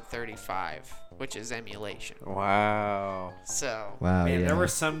episode 35, which is emulation. Wow. So Wow. Man, yeah. there were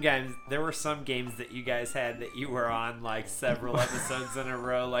some games that you guys had that you were on like several episodes in a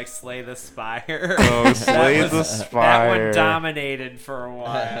row, like Slay the Spire. Oh, Slay the That Spire. one dominated for a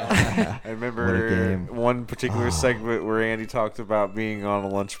while. I What a remember game. one particular segment where Andy talked about being on a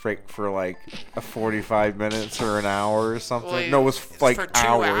lunch break for like a 45 minutes or an hour or something. Well, No, it was like for 2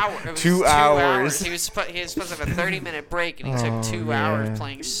 hours. hours. It was 2 hours. He was supposed to have a 30-minute break, and he Oh, took 2 yeah. hours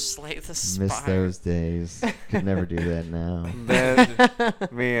playing Slay the Spire. Miss those days. Could never do that now.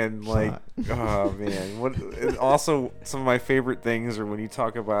 That, man, like, oh man. What? And also, some of my favorite things are when you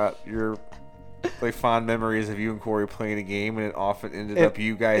talk about your like fond memories of you and Corey playing a game, and it often ended up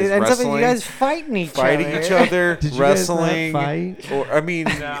you guys It ends up with wrestling. you guys fighting each other. Did you wrestling. guys not fight? Or I mean,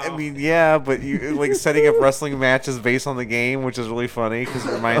 yeah, but you like setting up wrestling matches based on the game, which is really funny because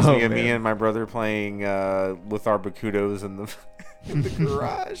it reminds me of me man. and my brother playing with our Bakudos in the in the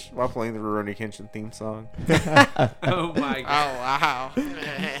garage while playing the Rurouni Kenshin theme song. Oh my Oh god, wow!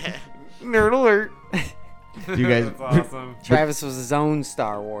 Nerd alert! Do you guys? that's awesome. Travis was his own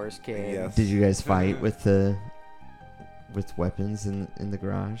Star Wars kid. Yes. Did you guys fight with weapons in the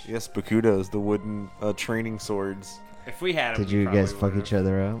garage? Yes, Bakudos, the wooden training swords. If we had 'em, Did we you guys probably fuck would've. each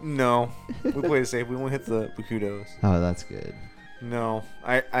other up? No, we played it safe. We won't hit the Bakudos. Oh, that's good. No,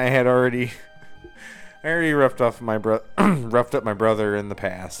 I had already. I already roughed up my brother in the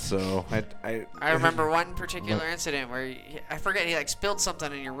past, so I I remember one particular incident where I forget he like spilled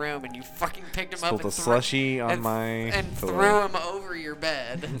something in your room, and you fucking picked him up spilled and a slushy on and, my and pillow. threw him over your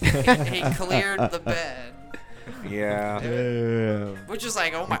bed. He cleared the bed. Yeah. Which is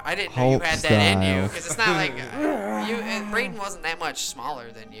like, oh my, I didn't know you Hulk had that in you. style. Because it's not like, Braden wasn't that much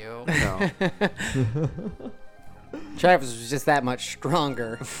smaller than you. No. Travis was just that much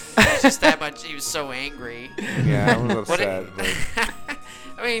stronger. He was just that much, he was so angry. Yeah, I was What upset. but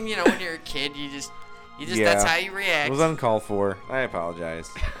I mean, you know, when you're a kid, you just Yeah. that's how you it react. was uncalled for. I apologize.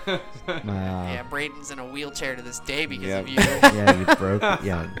 Yeah, Braden's in a wheelchair to this day because Yep. of you. Yeah, you broke.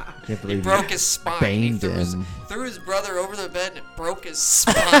 Yeah, can't He believe broke his spine. He baned him. threw his brother over the bed and it broke his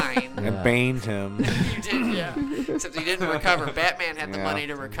spine. I baned him. You did, yeah. Except he didn't recover. Batman had the Yeah, money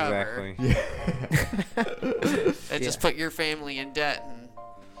to recover. Exactly. That just put your family in debt and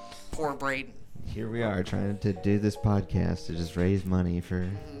poor Braden. Here we are trying to do this podcast to just raise money for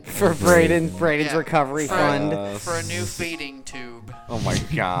Braden's Yeah. recovery For- fund. For a new feeding tube. Oh my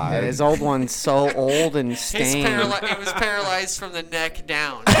god. Yeah, his old one's so old and His stained. it was paralyzed from the neck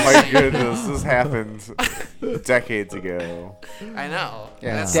down. My goodness, this happened decades ago. I know.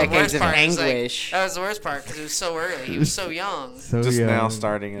 Yeah, That's the decades worst of part. It was like- anguish. that was the worst part because it was so early. He was so young. so Just young. now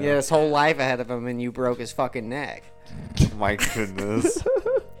starting it. Yeah, his whole life ahead of him, and you broke his fucking neck. Oh my goodness.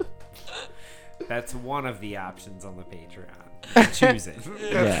 That's one of the options on the Patreon. Choose it.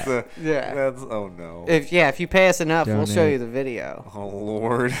 That's the, Yeah. That's oh no. If you pay us enough, we'll show Donate. you the video. Oh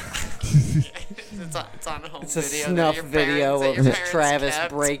lord. It's on home It's a video. snuff video that of your parents Travis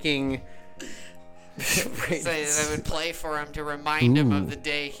kept. breaking. They would play for him to remind him of the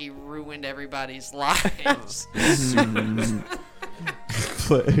day he ruined everybody's lives.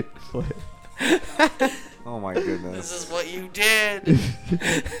 Play. Oh my This goodness. is what you did.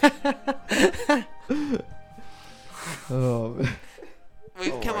 Oh.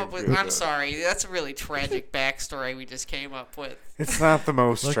 We've come my up with. I'm goodness. sorry. That's a really tragic backstory we just came up with. It's not the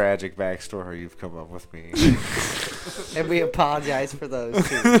most tragic backstory you've come up with me. And we apologize for those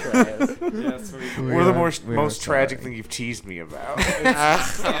too, Travis. Yes, we Or the are most tragic sorry. thing you've teased me about.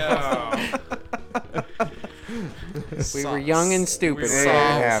 We were young and stupid. It Saw-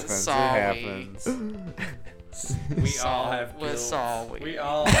 happens. It saw we- happens. We all have Was guilt. saw we. We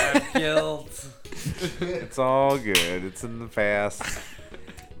all have guilt. It's all good. It's in the past.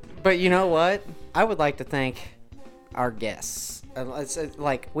 But you know what? I would like to thank our guests.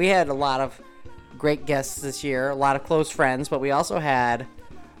 Like we had a lot of great guests this year, a lot of close friends, but we also had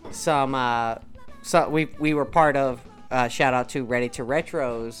some. We were part of. Shout out to Ready to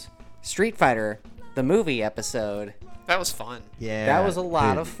Retro's Street Fighter, the movie episode. That was fun. Yeah. That was a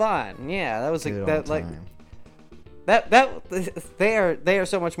lot good- of fun. Yeah, that was good that old like time. they are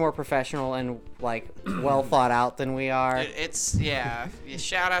so much more professional and like well thought out than we are. It's yeah.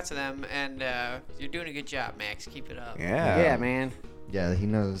 Shout out to them, and you're doing a good job, Max. Keep it up. Yeah, man. Yeah, he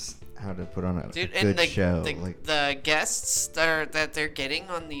knows how to put on a Dude, good and the, show. the, like, the guests that they're getting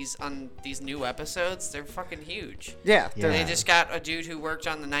on these new episodes, they're fucking huge. Yeah, Yeah. They just got a dude who worked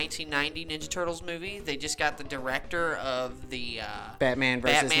on the 1990 Ninja Turtles movie. They just got the director of the Batman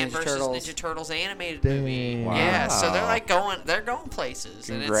versus Batman Ninja versus Turtles. Ninja Turtles animated Dang. movie. Wow. Yeah, so they're going places,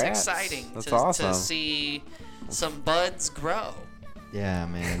 and it's Congrats. exciting That's to awesome. see some buds grow. yeah,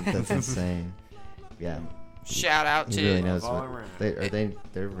 man, that's insane. Yeah, Shout out he to really knows all what around.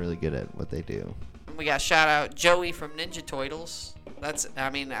 they're really good at what they do. we got shout out Joey from Ninja Turtles.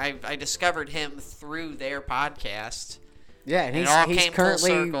 I discovered him through their podcast. Yeah, and It all he's came full currently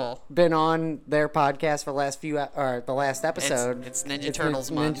circle. been on their podcast for the last episode. It's Ninja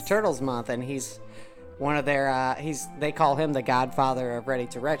Turtles Ninja month. Turtles month, and he's one of their. They call him the Godfather of Ready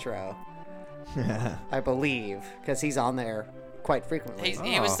to Retro, I believe, because he's on there quite frequently.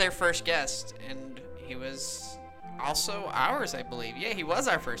 He was their first guest, and he was also ours, I believe. Yeah, he was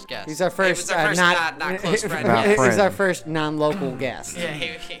our first guest. He's our He first, was our first not close friend. Not He's friend. our first non-local guest. Yeah,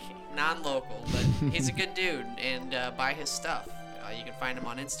 he non-local, but he's a good dude, and buy his stuff. You can find him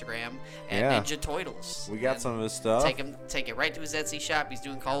on Instagram at Yeah. Ninja Turtles. We got And some of his stuff. Take it right to his Etsy shop. He's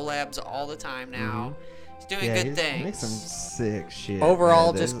doing collabs all the time now. He's doing Yeah, good he things. makes some sick shit.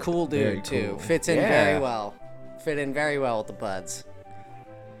 Overall, man. just They're cool very dude too. cool. Fits in Yeah. very well. Fit in very well with the Budz.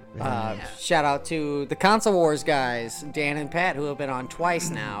 Shout out to the Console Wars guys, Dan and Pat, who have been on twice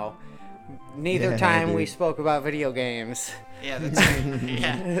now. Neither Yeah, time we dude. spoke about video games. Yeah, that's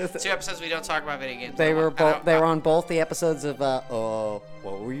yeah. 2 episodes we don't talk about video games. They I were don't- I both. don't- They were on both the episodes of.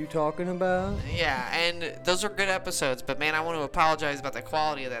 What were you talking about? Yeah, and those are good episodes, but man, I want to apologize about the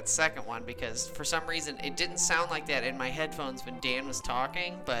quality of that second one because for some reason it didn't sound like that in my headphones when Dan was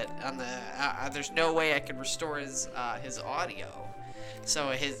talking. But on the there's no way I could restore his audio,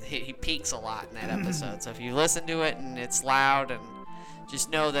 so he peaks a lot in that episode. So if you listen to it and it's loud, and just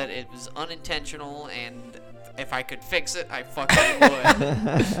know that it was unintentional, and if I could fix it, I fucking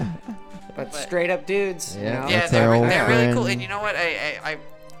would. But straight up dudes. Yeah. You know? Yeah, That's our old they're really cool. friend. And you know what? I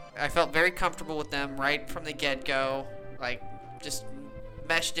felt very comfortable with them right from the get-go. Like, just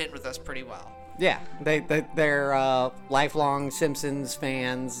meshed in with us pretty well. Yeah, they're lifelong Simpsons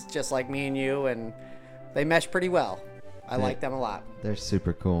fans, just like me and you, and they mesh pretty well. I like them a lot. They're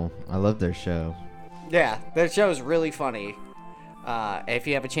super cool. I love their show. Yeah, their show is really funny. If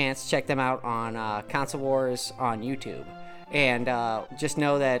you have a chance, check them out on Console Wars on YouTube. And just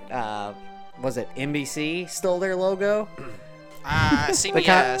know that, was it NBC stole their logo?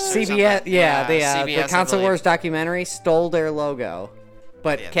 CBS. CBS, yeah, CBS, the I Console believe. Wars documentary stole their logo,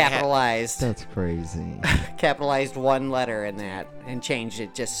 but Yeah, they had- capitalized That's crazy. capitalized one letter in that and changed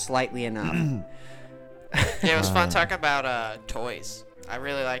it just slightly enough. Yeah, it was fun talking about toys. I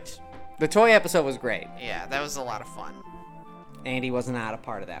really liked. The toy episode was great. Yeah, that was a lot of fun. Andy was not a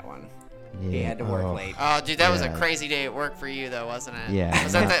part of that one. He Yeah, had to work oh. late. Oh, dude, that was a Yeah. crazy day at work for you, though, wasn't it? Yeah,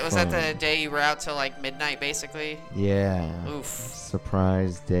 Was that not was that the fun. day you were out till like midnight, basically? Yeah. Oof.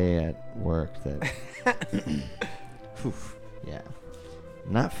 Surprise day at work that. Oof. Yeah.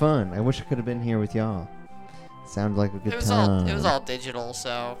 Not fun. I wish I could have been here with y'all. Sounded like a good It was time. all digital,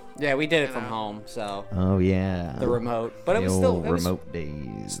 so Yeah, we did it You from know. home, so Oh yeah. the remote. But it The was still old it was remote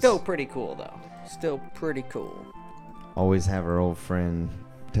days. still pretty cool though. Still pretty cool. Always have our old friend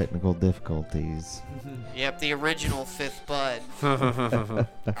technical difficulties. yep, the original fifth Bud,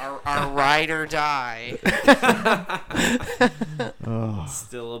 our ride or die. Oh,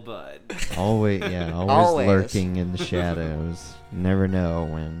 Still a bud. always always Always. lurking in the shadows. Never know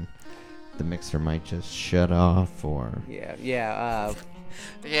when the mixer might just shut off or Yeah. Yeah,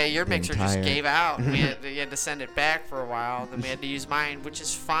 your The mixer entire- just gave out. You had to send it back for a while, and then we had to use mine, which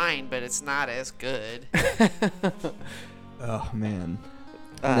is fine, but it's not as good. Oh man.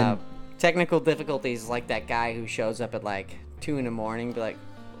 Technical difficulties like that guy who shows up at like 2 a.m. be like,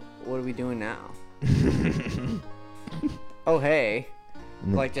 what are we doing now? Oh hey.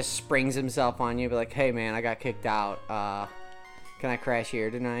 Like just springs himself on you, be like, hey man, I got kicked out. Can I crash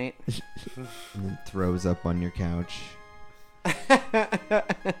here tonight? and then throws up on your couch.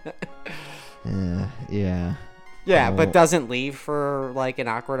 Yeah. Yeah, Oh. but doesn't leave for like an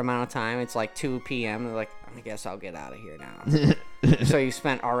awkward amount of time. It's like 2 p.m. They're like, I guess I'll get out of here now. So you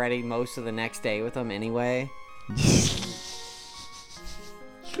spent already most of the next day with them anyway.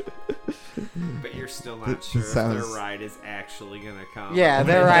 But you're still not sure if sounds- their ride is actually gonna come. Yeah,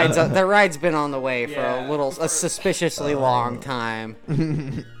 their ride's been on the way for Yeah. a suspiciously long time.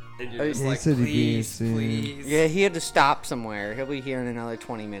 And you're just He like, said he'd be here please, soon." please. Yeah, he had to stop somewhere. He'll be here in another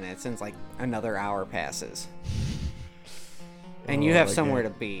 20 minutes, and it's like another hour passes. And you have my somewhere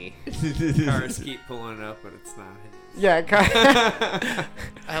God. to be. Cars keep pulling up, but it's not. Yeah,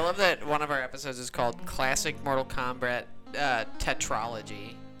 I love that one of our episodes is called Classic Mortal Kombat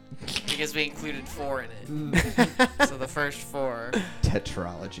Tetralogy. Because we included 4 in it. So the first 4.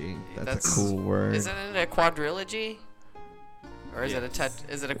 Tetralogy. That's That's- a cool word. Isn't it a quadrilogy? Or is it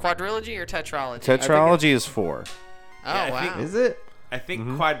is it a quadrilogy or tetralogy? Tetralogy is 4. Oh, Yeah, I wow. think- Is it? I think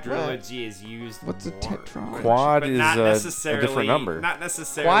quadrilogy is used. What's a more. tetralogy? Quad But is not a necessarily different number. Not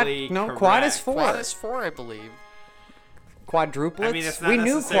necessarily. Quad is correct. 4. Quad is 4, I believe. Quadruplets? I mean, it's not we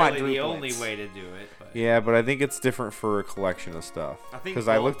knew necessarily quadruplets. the only way to do it. But Yeah, but I think it's different for a collection of stuff. I think Because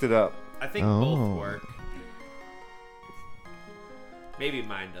I both- looked it up. I think Oh. both work. Maybe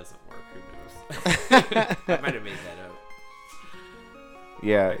mine doesn't work. Who knows? I might have made that up.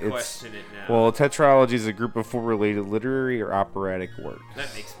 Yeah, I it's question it now. well, tetralogy is a group of 4 related literary or operatic works.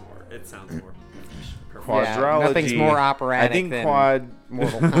 That makes more. It sounds more. perfect. Yeah, Quadrology. nothing's more operatic I think than quad.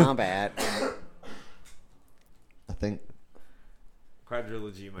 Mortal Kombat. I think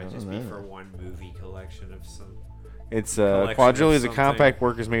Quadrilogy might I just don't be know. for one movie collection of some. It's collection quadrilogy is of a something. compact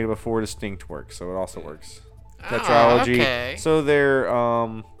work is made up of 4 distinct works, so it also works. Oh, Tetralogy. okay. So they're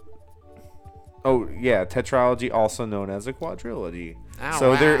Oh yeah, tetralogy, also known as a quadrilogy. Oh,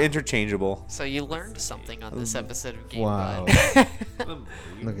 So they're wow. interchangeable. So you learned something on this episode of Game wow. Bud. The more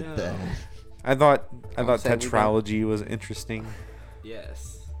you Look at know. that. I thought say we don't. tetralogy was interesting.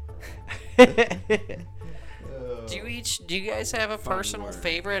 Yes. Do you guys have a Fun personal word.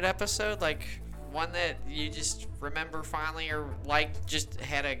 favorite episode, like one that you just remember fondly, or like just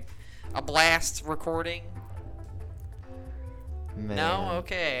had a blast recording? Man. No,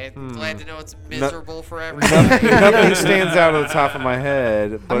 okay. Glad to know it's miserable for Nothing, everyone. nothing stands out at the top of my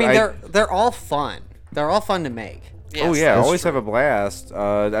head. I But mean, they're all fun. They're all fun to make. Yes, Oh yeah, I that's always true. have a blast.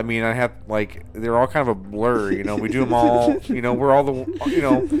 I mean, I have like they're all kind of a blur. You know, we do them all. You know, we're all the. You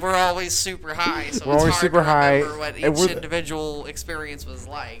know, We're always super high, so We're it's always hard super to high, remember what and each we're the- individual experience was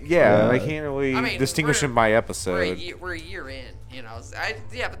like. yeah, Yeah. I can't really I mean, distinguish we're- them by We're a, episode. we're a year in, you know.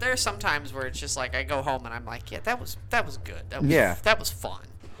 Yeah, but there are some times where it's just like I go home and I'm like, yeah, that was good. Yeah. That was fun.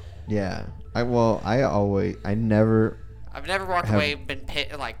 Yeah. I never. I've never walked Have- away and been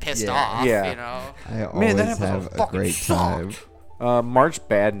pissed Yeah. off, Yeah. you know. I always Man, that episode have a fucking great time. March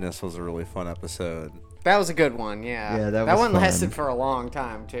Badness was a really fun episode. That was a good one, yeah. Yeah, that that was one fun. lasted for a long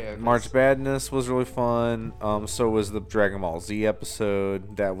time too. 'cause- March Badness was really fun. So was the Dragon Ball Z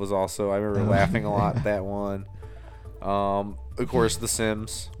episode. That was also I remember laughing a lot at that one. Of course, The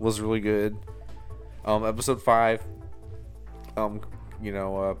Sims was really good. Episode 5.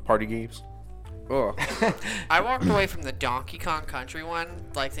 Party games. Oh, I walked away from the Donkey Kong Country one,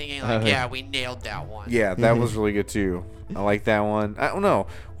 like thinking, like, yeah, we nailed that one. yeah, that was really good too. I like that one. I don't know.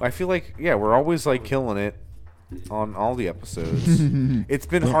 I feel like we're always like killing it on all the episodes. It's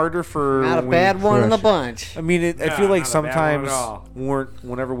been harder for Not a bad one in the bunch. I mean, I No, feel like not a bad one at sometimes all.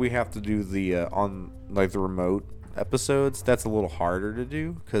 whenever we have to do the on like the remote episodes, that's a little harder to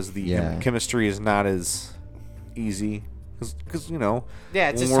do because the Yeah. chemistry is not as easy. Because Yeah,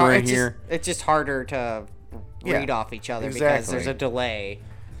 it's when just we're hard. in here, It's just harder to Yeah, read off each other because exactly. there's a delay.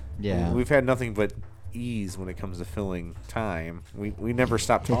 Yeah. we've had nothing but ease when it comes to filling time. We never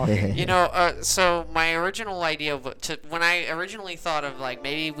stop talking. You know, so my original idea when I originally thought of like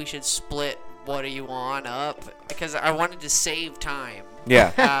maybe we should split What Are You On up because I wanted to save time.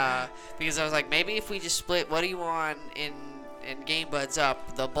 Yeah. Because I was like maybe if we just split What Are You On and Game Buds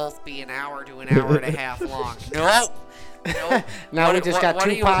up, they'll both be an hour to an hour and a half long. Nope. Now we just got what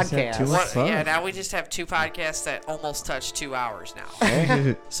two do you- podcasts. Too much fun. Yeah, now we just have 2 podcasts that almost touch 2 hours now.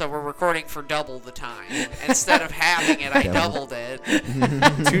 Hey. So we're recording for double the time. Instead of halving it, I doubled it.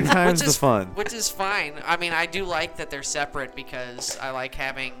 2 times Which the is fun. Which is fine. I mean, I do like that they're separate because I like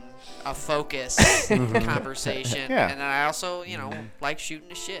having a focus conversation. Yeah. And then I also, like shooting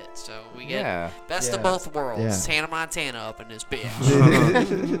the shit. So we get Yeah. best of Yeah. both worlds. Yeah. Hannah Montana up in this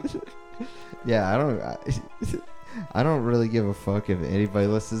bitch. Yeah, I don't really give a fuck if anybody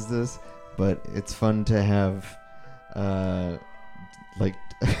listens to this, but it's fun to have like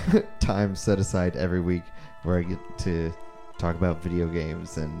time set aside every week where I get to talk about video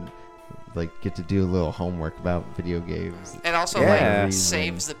games and like get to do a little homework about video games. It also Yeah. like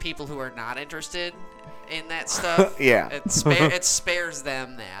saves the people who are not interested in that stuff. Yeah. It spares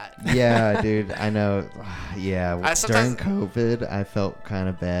them that. Yeah, dude, I know. Yeah, I during sometimes- COVID, I felt kind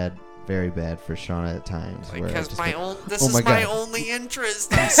of bad, very bad for Shauna at times. where I Because just my went, own this "Oh is my my God." only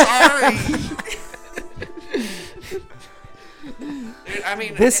interest. I'm sorry. Dude, I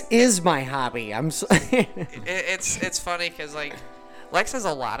mean, This is my hobby. it's funny because like Lex has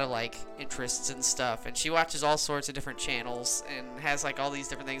a lot of like interests and stuff, and she watches all sorts of different channels and has like all these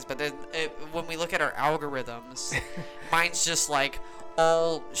different things. But then when we look at our algorithms, mine's just like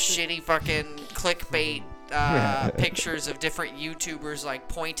all shitty fucking clickbait pictures of different YouTubers like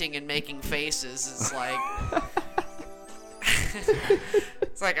pointing and making faces. It's like.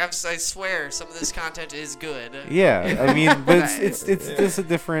 It's like I swear some of this content is good. Yeah, I mean, but it's just a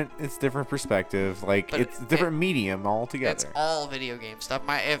different perspective. Like But it's a different medium altogether. It's all video game stuff.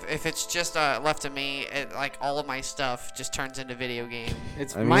 If it's just left to me, like all of my stuff just turns into video game.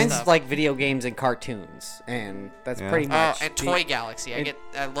 Mine's stuff. like video games and cartoons, and that's Yeah. pretty Oh, much. and Toy Galaxy.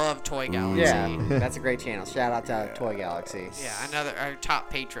 I love Toy Galaxy. Yeah, that's a great channel. Shout out to Toy Galaxy. Yeah, our top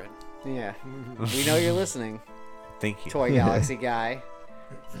patron. Yeah, we know you're listening, Thank you. Toy Galaxy guy.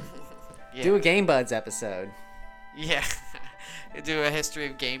 Yeah. Do a Game Buds episode. Yeah. Do a history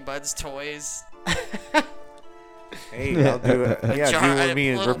of Game Buds toys. Hey, I'll do it. Yeah, do it with me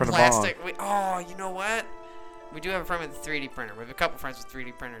and little ripping a plastic. You know what? We do have a friend with a 3D printer. We have a couple friends with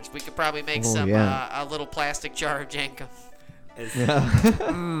 3D printers. We could probably make Oh, some yeah. a little plastic jar of Jenga.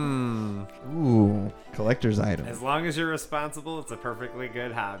 Ooh, collector's item. As long as you're responsible, it's a perfectly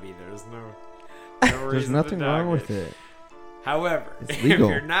good hobby. There's no There's reason nothing to wrong dog with it. However, It's if legal.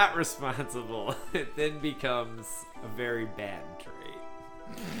 you're not responsible, it then becomes a very bad trait.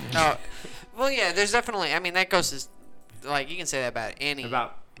 Oh, well, yeah. There's definitely. I mean, that goes as like you can say that about any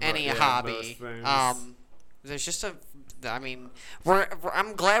Yeah, hobby. most things. There's just a. I mean,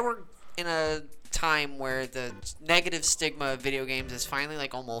 I'm glad we're in a time where the negative stigma of video games is finally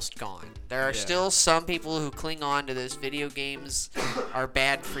like almost gone. There are still some people who cling on to this video games are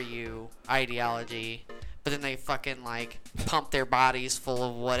bad for you ideology. But then they fucking like pump their bodies full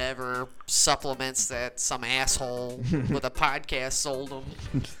of whatever supplements that some asshole with a podcast sold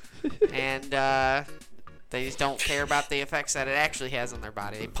them. And They just don't care about the effects that it actually has on their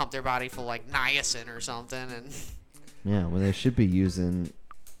body. They pump their body full like niacin or something, and Yeah, well, they should be using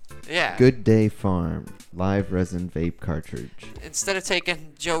yeah. Good Day Farm live resin vape cartridge. Instead of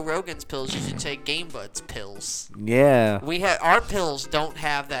taking Joe Rogan's pills, you should take Game Budz pills. Yeah. Our pills don't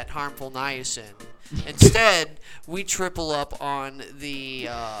have that harmful niacin. Instead, we triple up on the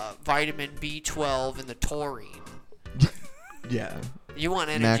vitamin B12 and the taurine. Yeah. You want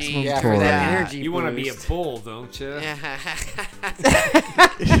Maximum energy taurine. for that that. energy You want to be a boost. bull, don't you? Yeah.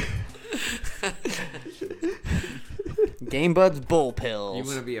 Game Budz Bull Pills. You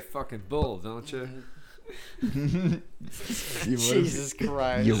want to be a fucking bull, don't you? Jesus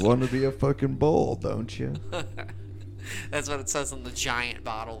Christ. You want to be a fucking bull, don't you? That's what it says on the giant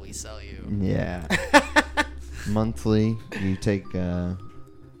bottle we sell you. Yeah. Monthly, you take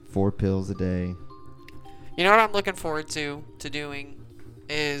 4 pills a day. You know what I'm looking forward to doing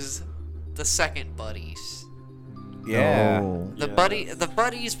is the second buddies. Yeah. Oh. The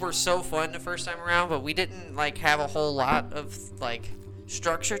buddies were so fun the first time around, but we didn't like have a whole lot of like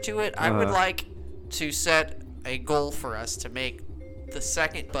structure to it. I would like to set a goal for us to make the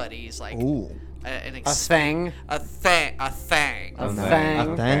second buddies like Ooh. a thing. a thing. A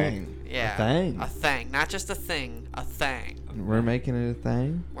thing. Yeah, A thing. a thing, not just a thing, a thing. We're making it a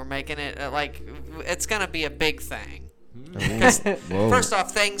thing? We're making it like it's gonna be a big thing. Whoa. First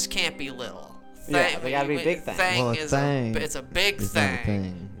off, things can't be little. Yeah, they gotta be big thing. Thing Well, a is thing it's a big It's not a thing.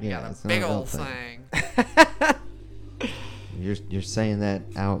 thing. Yeah, Yeah, it's a not big a real old thing. thing. You're saying that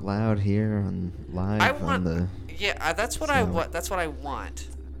out loud here on live I on want, the. yeah, that's what that's what I want,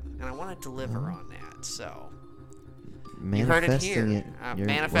 and I want to deliver Uh-huh. on that. So you heard it here. Manifesting it. We're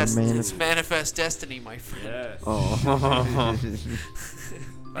Manifest, manif- it's manifest destiny, my friend. Yes. Oh.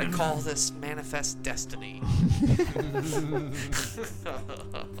 I call this manifest destiny.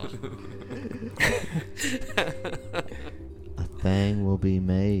 A thing will be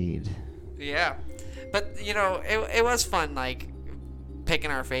made. Yeah, but you know, it was fun, like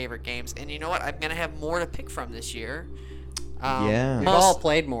picking our favorite games, and you know what? I'm gonna have more to pick from this year. Yeah. We've all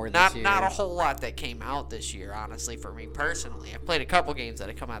played more this year. Not a whole lot that came out this year, honestly, for me personally. I played a couple games that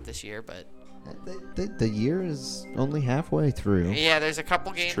have come out this year, but The year is only halfway through. yeah, there's a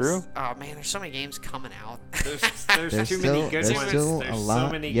couple games. true. Oh man, there's so many games coming out, There's There's too still- many good there's ones. still There's a so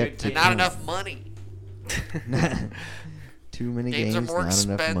lot many yet good to and games. not enough money. Too many Games games, are more not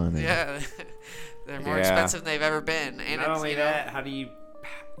enough expensive. money. Yeah, they're more Yeah. expensive than they've ever been, and Not it's, only you know, that, how do you?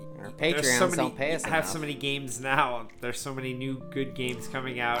 Our There's Patreons so many, don't pay us have enough. so many games now. There's so many new good games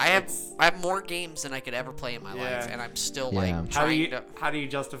coming out. I It's- have more games than I could ever play in my life, and I'm still Yeah. like How trying how do you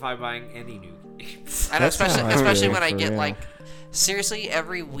justify buying any new games? And That's especially how I especially feel, when I for get real. like seriously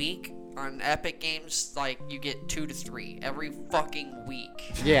every week on Epic Games, like you get 2 to 3 every fucking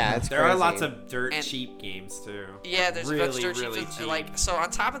week. Yeah, it's There crazy. are lots of dirt And- cheap games too. Yeah, there's really, dirt really cheap. cheap. Like so,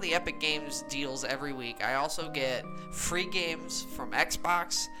 on top of the Epic Games deals every week, I also get free games from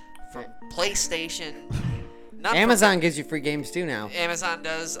Xbox, from PlayStation. Not from- Amazon gives you free games too now. Amazon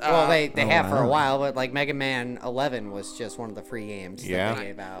does. Well, they Oh, have for a wow. while, but like Mega Man 11 was just one of the free games Yeah. that they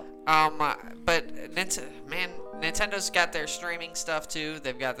gave out. But Nintendo's got their streaming stuff too.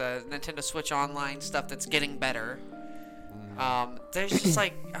 They've got the Nintendo Switch Online stuff that's getting better. There's just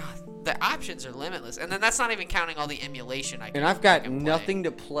like the options are limitless, and then that's not even counting all the emulation I can. And I've I got can play. nothing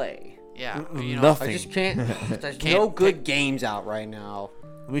to play. Yeah, you know, Nothing. I just can't. There's Can't no good pick- games out right now.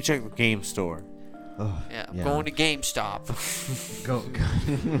 Let me check the game store. Yeah, I'm Yeah. going to GameStop. Go.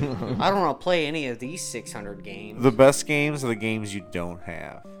 I don't want to play any of these 600 games. The best games are the games you don't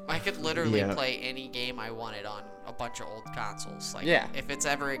have. I could literally Yeah. play any game I wanted on a bunch of old consoles. Like, Yeah. if it's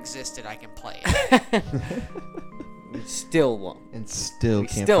ever existed, I can play it. Still won't. And still We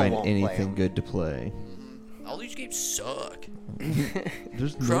can't still find won't play anything 'em. good to play. All these games suck.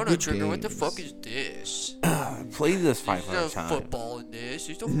 There's no Chrono good Trigger, what the games. fuck is this? I played this There's 500 no times. football in this.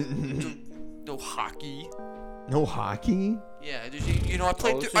 There's no hockey. No hockey? Yeah, you know, I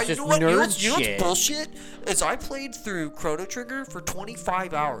played Oh, through. this is You just know what? You know nerd what's shit. bullshit? Is I played through Chrono Trigger for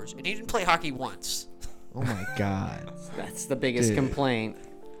 25 hours, and he didn't play hockey once. Oh my god. That's the biggest Dude. complaint.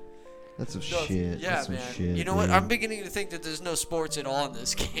 That's some shit. Yeah, That's some man. shit. You know what? dude. I'm beginning to think that there's no sports at all in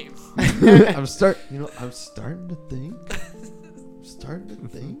this game. I'm starting to think. I'm starting to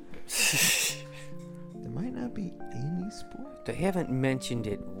think. There might not be any sport. They haven't mentioned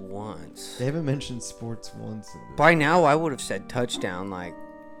it once. They haven't mentioned sports once. In this. By now, I would have said touchdown like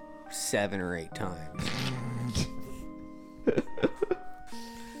 7 or 8 times.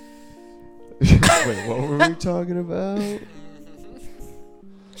 Wait, what were we talking about?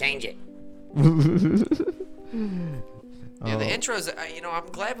 Change it. Yeah, the intros. You know, I'm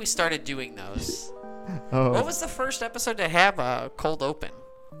glad we started doing those. Oh. What was the first episode to have a cold open?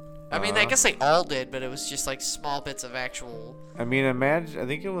 I mean, I guess they all did, but it was just like small bits of actual. I mean, imagine. I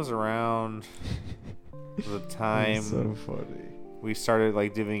think it was around the time so funny. we started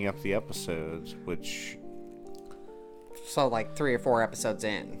like divvying up the episodes, which So like 3 or 4 episodes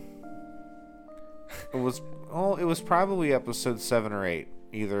in. it was. Oh, it was probably episode 7 or 8,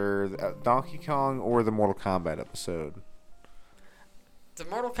 either Donkey Kong or the Mortal Kombat episode. The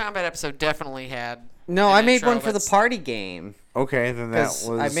Mortal Kombat episode definitely had. No, an I made intro one for the that's- party game. Okay, then that 'Cause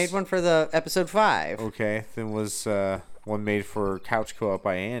was. I made one for the episode 5. Okay, then was one made for Couch Co-op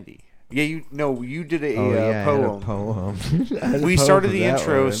by Andy. Yeah, you did a Oh, yeah, I had poem. a poem. I had a We poem started for the that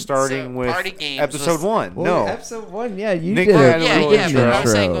intro one. starting So, with Party Games episode was- 1. Well, No, episode 1, yeah, you Nick did had a a Yeah, little yeah, intro. but I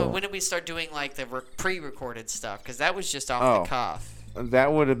was saying, intro. when did we start doing like the pre-recorded stuff? Because that was just off Oh. the cuff.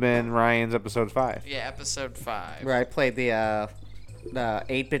 that would have been Ryan's episode 5. Yeah, episode 5. Where I played the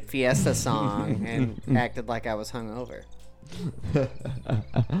 8-Bit Fiesta song and acted like I was hungover.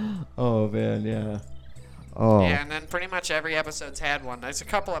 Oh man, yeah. Oh, Yeah, and then pretty much every episode's had one. There's a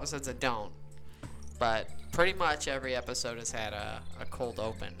couple episodes that don't, but pretty much every episode has had a cold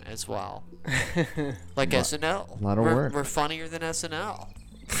open as well. Like SNL. lot of we're, work. We're funnier than SNL.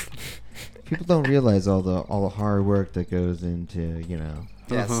 people don't realize all the hard work that goes into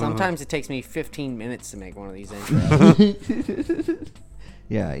Yeah, sometimes it takes me 15 minutes to make one of these intros.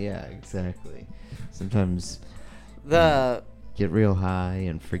 Yeah, exactly. Sometimes The get real high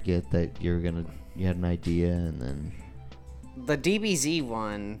and forget that you had an idea, and then DBZ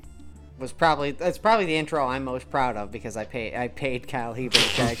one was probably the intro I'm most proud of because I paid Kyle Hebert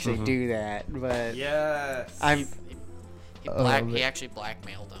to actually do that. But Yes. He actually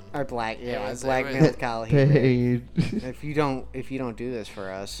blackmailed him. I it was- blackmailed Kyle Hebert. paid. If you don't do this for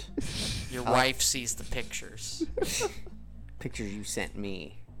us, Your wife sees the pictures. pictures you sent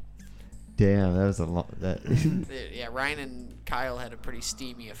me. Damn, that was a lot. That Yeah, Ryan and Kyle had a pretty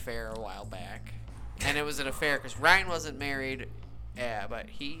steamy affair a while back. And it was an affair because Ryan wasn't married, yeah, but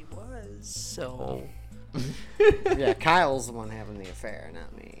he was, so... Yeah, Kyle's the one having the affair,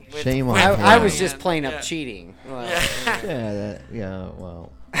 not me. Shame on with him. I was Ryan, just plain up yeah. cheating. Well,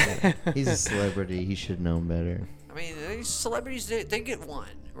 well, yeah, he's a celebrity. He should know better. I mean, these celebrities, they get one,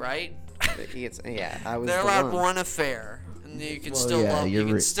 right? I was. They're the allowed one affair, and you can Well, still yeah, love. You you're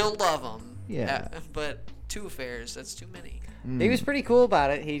can right. still love them. Yeah. But 2 affairs, that's too many. He was pretty cool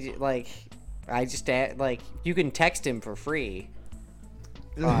about it. I just you can text him for free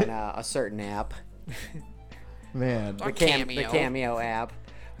on a certain app, Man, On the Cameo. Cameo app.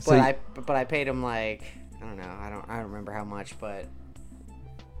 So But I paid him like I don't know. I don't remember how much, but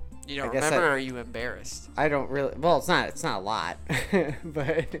You don't I guess remember, I- or are you embarrassed? I don't really. Well, it's not a lot,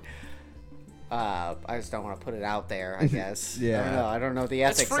 but. I just don't want to put it out there, I guess. Yeah. I don't know the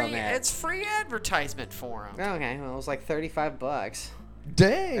It's ethics free. on that. It's free advertisement for him. Okay, well, it was like $35.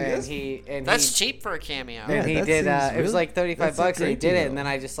 dang, And That's cheap for a cameo. Yeah, And he that did. seems It was really- like 35 that's a bucks, and he great did it. deal. And then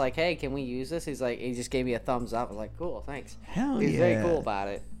I just like, hey, can we use this? He just gave me a thumbs up. I was like, cool, thanks. Hell He's yeah. very cool about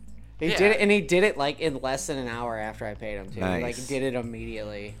it. He Yeah. did it, and he did it like in less than an hour after I paid him too. He, like Nice. did it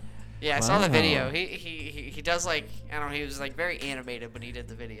immediately. Yeah, I saw the Wow. video. He does like, I don't know. He was like very animated when he did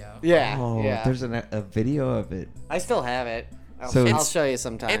the video. Yeah, Oh, yeah. there's a video of it. I still have it. So I'll it's- show you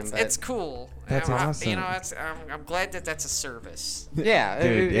sometime. It's but it's cool. That's awesome. You know, I'm glad that that's a service. yeah,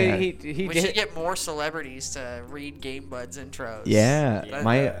 Dude, yeah. he We did. should get more celebrities to read Game Bud's intros. Yeah, That-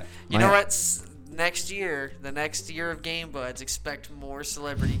 my You know what? Next year, the next year of Game Buds, expect more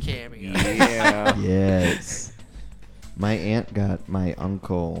celebrity cameos. Yeah. Yes. My aunt got my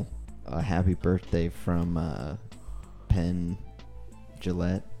uncle a happy birthday from Penn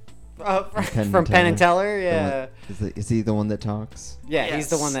Gillette. From Penn and Teller, The yeah. one- is he the one that talks? Yeah, he's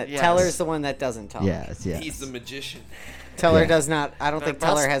the one that Yes. Teller's the one that doesn't talk. Yes, yes. He's the magician. Teller Yeah. does not. I don't think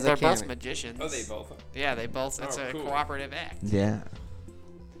Teller has a They're camera. both magicians. Oh, they both are. Yeah, they both. It's Oh, a cool. cooperative act. Yeah.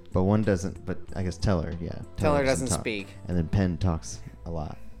 But one doesn't. But I guess Teller, yeah. Teller doesn't talk. speak. And then Penn talks a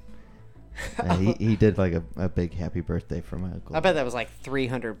lot. He did like a big happy birthday for my uncle. I bet that was like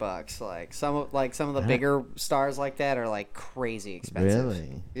 $300. Like some of the bigger stars like that are like crazy expensive.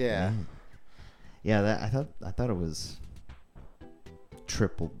 Really? Yeah. Yeah, that I thought it was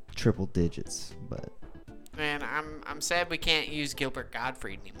triple digits, but Man, I'm sad we can't use Gilbert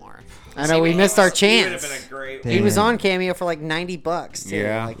Gottfried anymore. I know we missed our He would have chance. been a great. Damn. He was on Cameo for like $90 too.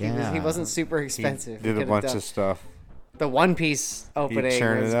 Yeah. Like he Yeah. wasn't super He expensive. did He a could've bunch done- of stuff. The One Piece He opening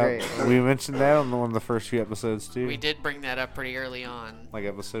churned was it up. great. We mentioned that on one of the first few episodes too. We did bring that up pretty early on. Like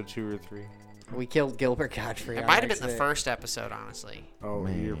episode 2 or 3. We killed Gilbert Gottfried. It on might have been the accident. first episode, honestly. Oh,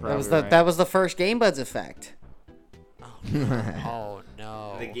 Man. you're That probably That was the right. that was the first Game Buds effect. Oh Oh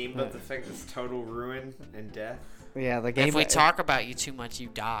no. The game Budz effect is total ruin and death. Yeah, the game. If we talk about you too much, you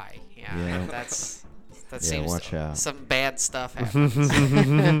die. Yeah, Yeah. that Yeah, seems watch out. some bad stuff happens.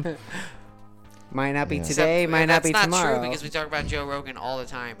 might not be Yeah. today, might not That's be not tomorrow. true because we talk about Joe Rogan all the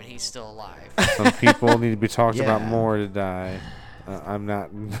time and he's still alive. Some people need to be talked about Yeah. more to die. I'm not.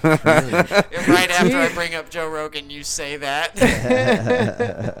 Right after I bring up Joe Rogan, you say that.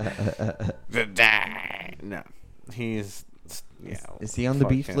 To die. No, he's. Yeah. Is he on the fuck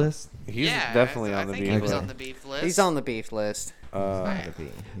beef him. list? He's yeah, definitely I on the think beef he was list. on the beef list. He's on the beef list. Gotta be.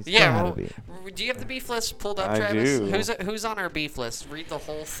 He's Yeah, gotta well, be. do you have the beef list pulled up, I Travis? do. Who's on our beef list? Read the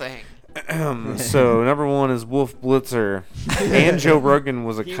whole thing. So number 1 is Wolf Blitzer, and Joe Rogan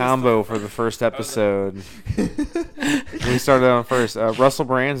was a combo for the first episode. We started on first. Russell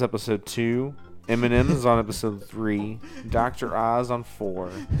Brand's episode 2. Eminem's on episode 3. Dr. Oz on 4.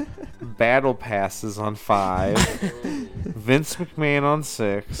 Battle Passes on 5. Vince McMahon on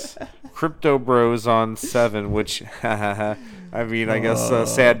 6. Crypto Bros on 7, which I mean, I guess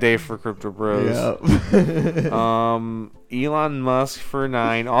sad day for Crypto Bros. Elon Musk for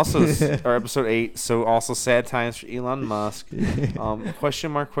 9, also or episode 8, so also sad times for Elon Musk.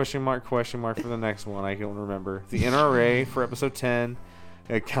 Question mark for the next one, I don't remember. The NRA for episode 10.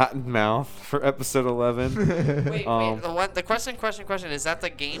 Cottonmouth for episode 11. Wait, the question is that the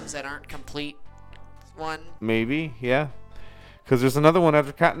games that aren't complete one? Maybe, yeah. Because there's another one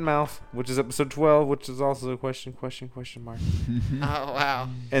after Cottonmouth, which is episode 12, which is also a question mark. Oh wow.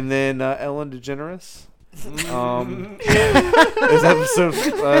 And then Ellen DeGeneres is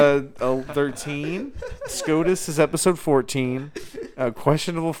episode 13. SCOTUS is episode 14.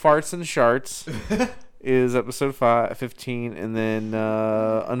 Questionable Farts and Sharts is episode 15, and then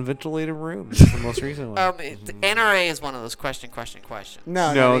Unventilated Rooms is the most recent one. The NRA is one of those question.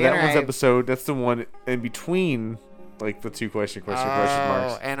 No, No, the that NRA one's episode. That's the one in between, like the two question marks.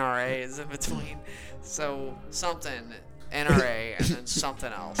 NRA is in between. So something NRA and then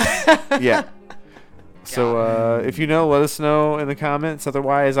something else. Yeah. So if you know, let us know in the comments.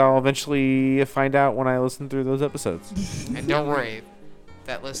 Otherwise, I'll eventually find out when I listen through those episodes. And don't worry,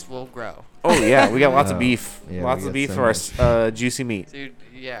 that list will grow. Oh yeah, we got lots of beef. Yeah, Lots we of got beef so for our juicy meat. Dude,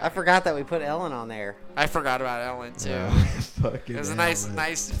 yeah. I forgot that we put Ellen on there. I forgot about Ellen too. Fucking It was a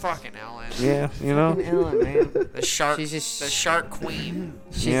nice fucking Ellen. Yeah, you know. Fucking Ellen, man. The shark, She's just- the shark queen.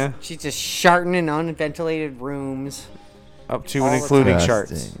 Yeah. She's just sharting in unventilated rooms. Up to All and the including time.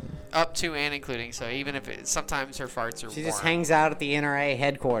 charts. Up to and including, so even if sometimes her farts are She warm. just hangs out at the NRA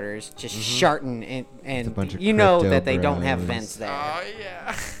headquarters, just Mm-hmm. sharting, and a bunch of you know crypto that they don't have bros. vents there. Oh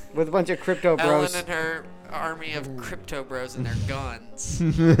yeah. With a bunch of crypto Ellen bros. and her army of crypto bros and their guns.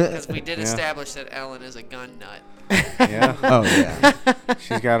 Because we did Yeah. establish that Ellen is a gun nut. Yeah. Oh yeah.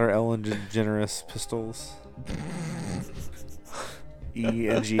 She's got her Ellen DeGeneres pistols.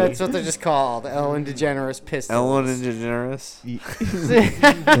 E-N-G. That's what they're just called, Ellen DeGeneres pistols. Ellen DeGeneres.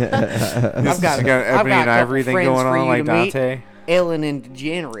 I've got, She got I've Ebony got and a couple Ivory thing friends going for on you like to meet. Dante. Ellen and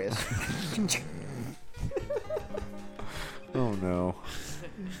DeGeneres. Oh no.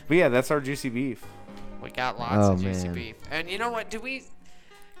 But yeah, that's our juicy beef. We got lots Oh, of juicy man. beef. And you know what?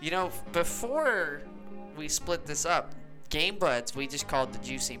 Before we split this up, Game Budz, we just called the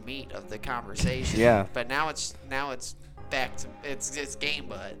juicy meat of the conversation. Yeah. But now it's back to it's Game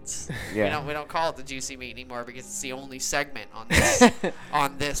Budz. Yeah. We don't call it the juicy meat anymore because it's the only segment on this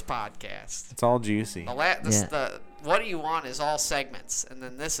on this podcast. It's all juicy. The what do you want is all segments, and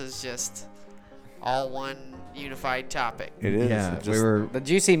then this is just all one unified topic. It is. Yeah, It we just- were. The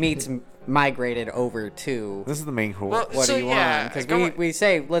juicy meats migrated over to This is the main course. Well, what so do you yeah, want? Because going- we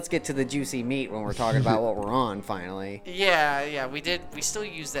say let's get to the juicy meat when we're talking about what we're on finally. Yeah, we did. We still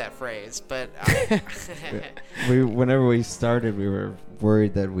use that phrase, but Whenever we started, we were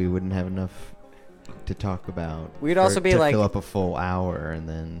worried that we wouldn't have enough to talk about. We'd also be to like- fill up a full hour, and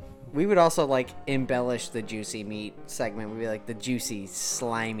then We would also like embellish the juicy meat segment. We'd be like the juicy,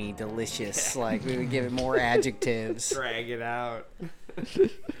 slimy, delicious. Like we would give it more adjectives. Drag it out.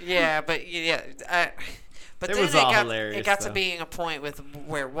 yeah, but but It then was all got, hilarious, it got to though. being a point with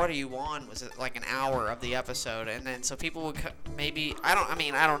where what are you on was like an hour of the episode, and then so people would maybe I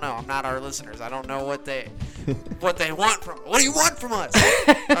don't know. I'm not our listeners. I don't know what they want from. What do you want from us?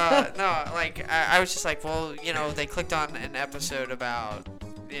 No, like I was just like, well, they clicked on an episode about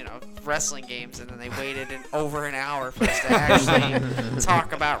wrestling games, and then they waited over an hour for us to actually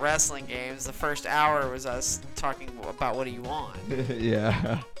talk about wrestling games. The first hour was us talking about what do you want.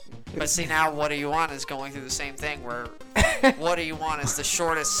 yeah. But see, now What Do You Want is going through the same thing where What Do You Want is the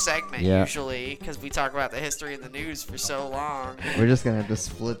shortest segment Yeah. usually because we talk about the history and the news for so long. We're just gonna have to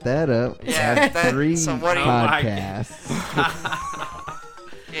split that up. Yeah, Have that- 3 so what do you- podcasts.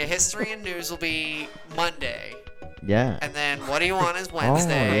 Yeah, history and news will be Monday. Yeah. And then What Do You Want is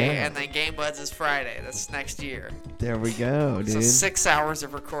Wednesday. yeah. And then Game Buds is Friday. That's next year. There we go, So dude. 6 hours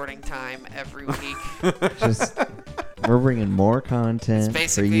of recording time every week. Just we're bringing more It's content for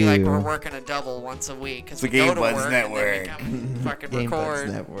basically you. like we're working a double once a week because The we go Game to Buds work Network. and then we come fucking Game record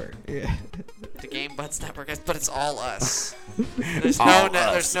Buds Network. Yeah. the Game Buds Network. But it's all us. There's All no,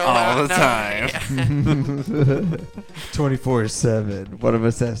 us, there's no, all the no- time. yeah. 24/7. One of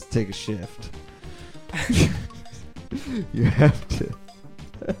us has to take a shift. You have to.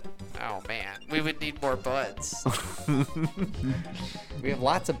 Oh man, we would need more buds. We have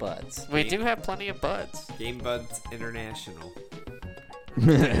lots of buds. We do have plenty of buds. Game Buds International.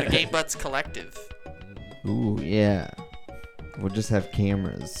 The Game Buds Collective. Ooh, yeah. We'll just have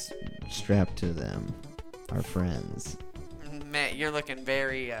cameras strapped to them. Our friends. Matt, you're looking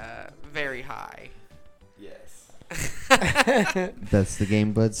very, very high. Yes. That's the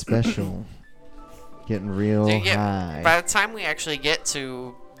Game Bud special. Getting real Dude, yeah, high. by the time we actually get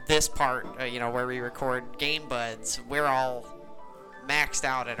to this part, where we record Game Buds, we're all maxed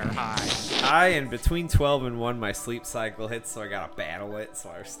out at our high. In between 12 and 1, my sleep cycle hits, so I gotta battle it, so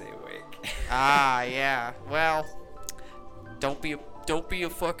I stay awake. Ah, yeah. Well, don't be a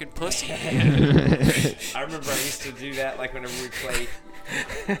fucking pussy. I remember I used to do that, like whenever we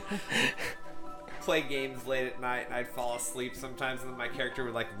play games late at night, and I'd fall asleep sometimes, and then my character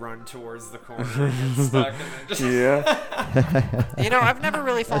would like run towards the corner and get stuck, and then just Yeah. I've never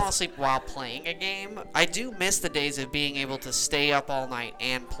really fallen asleep while playing a game. I do miss the days of being able to stay up all night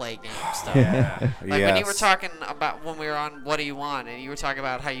and play games, though. Like when you were Yes. talking about when we were on What Do You Want, and you were talking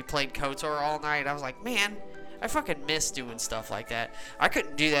about how you played KOTOR all night, I was like, man, I fucking miss doing stuff like that. I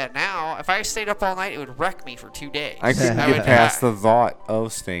couldn't do that now. If I stayed up all night, it would wreck me for 2 days. I couldn't I get would past die. the thought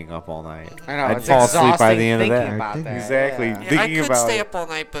of staying up all night. I know. I'd It's fall asleep by the exhausting end of thinking that. about that. Exactly. Yeah. Yeah, I Thinking could about stay it. up all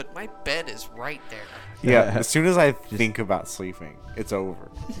night, but my bed is right there. Yeah, as soon as I think about sleeping, it's over.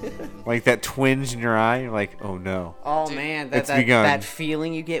 Like that twinge in your eye, you're like, oh no. Oh Dude, man, it's that begun. that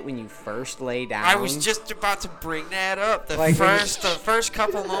feeling you get when you first lay down. I was just about to bring that up. The Like when you- first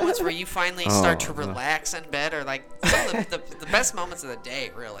couple moments where you finally start to Oh, no. relax in bed are like some of the best moments of the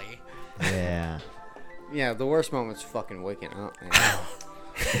day, really. Yeah. Yeah, the worst moment's fucking waking up, man.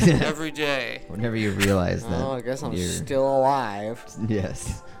 Every day. Whenever you realize that. Oh, I guess I'm you're- still alive.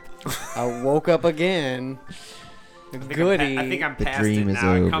 Yes. I woke up again. Goody. I think I'm The past dream it is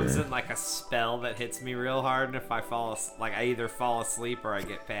now. It over. comes in like a spell that hits me real hard, and if I I either fall asleep or I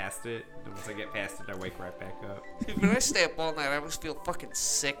get past it. And once I get past it, I wake right back up. Dude, when I stay up all night, I always feel fucking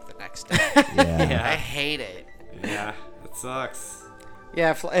sick the next day. Yeah. I hate it. Yeah, it sucks.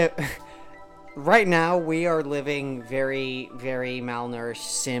 Yeah, right now we are living very, very malnourished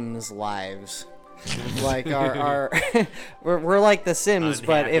Sims lives. Like our we're like the Sims,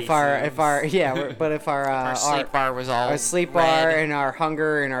 but if Unhappy our but if our Sleep bar was all our sleep red. bar and our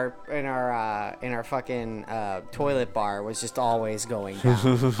hunger and our fucking toilet bar was just always going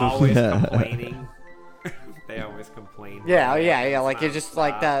down. Always complaining. They always complain. Yeah, like you're just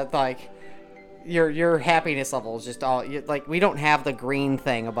like that, like your happiness level is just all like we don't have the green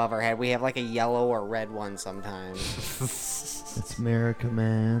thing above our head. We have like a yellow or red one sometimes. It's America,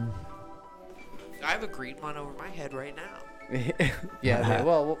 man. I have a green one over my head right now. Yeah,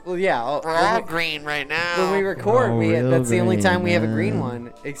 well, yeah. We're all green right now. When we record, Oh, that's the only real time we have a green green,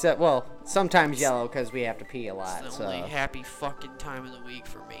 one. Except, well, sometimes yellow because we have to pee a lot. It's the only So happy fucking time of the week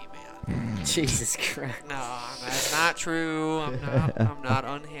for me, man. Jesus Christ. No, that's not true. I'm not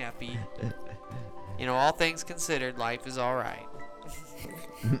unhappy. All things considered, life is all right.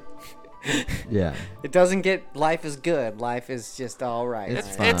 Yeah. It doesn't get life is good. Life is just all right.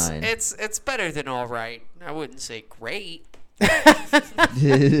 It's right? fine. It's better than all right. I wouldn't say great.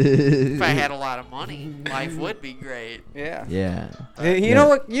 If I had a lot of money, life would be great. Yeah. Yeah. You know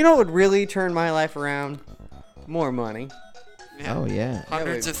what? You know what would really turn my life around? More money. Yeah. Oh, yeah.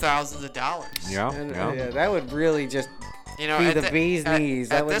 Hundreds of thousands of dollars. Yeah, And, yeah. yeah, that would really just be at the bee's knees.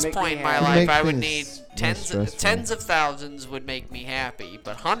 That At would this make point me in my happy. life, Make I would need this less tens stressful. of thousands would make me happy,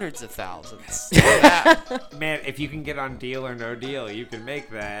 but hundreds of thousands. that. Man, if you can get on Deal or No Deal, you can make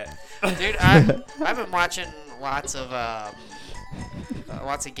that. Dude, I've been watching lots of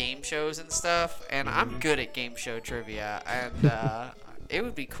game shows and stuff, and I'm good at game show trivia. And It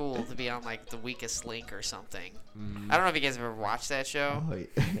would be cool to be on like The Weakest Link or something. I don't know if you guys have ever watched that show. Oh,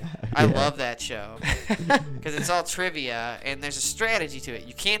 yeah. I love that show because it's all trivia and there's a strategy to it.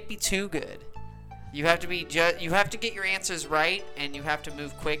 You can't be too good. You have to be you have to get your answers right and you have to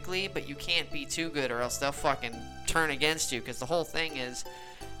move quickly, but you can't be too good or else they'll fucking turn against you. Because the whole thing is,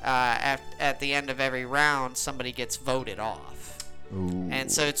 at the end of every round, somebody gets voted off. Ooh. And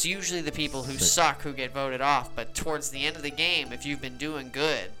so it's usually the people who suck who get voted off. But towards the end of the game, if you've been doing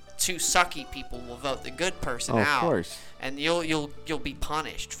good, 2 sucky people will vote the good person out. Of course. And you'll be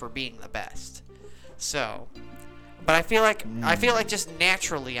punished for being the best. So, but I feel like just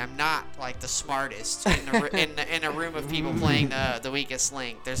naturally I'm not like the smartest in a room of people playing the Weakest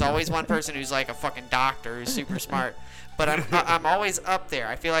Link. There's always one person who's like a fucking doctor who's super smart. But I'm always up there.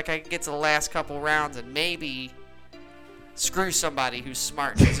 I feel like I can get to the last couple rounds and maybe screw somebody who's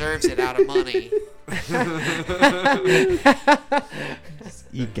smart and deserves it out of money. Just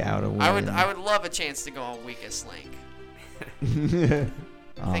eke out a win. I would love a chance to go on Weakest Link.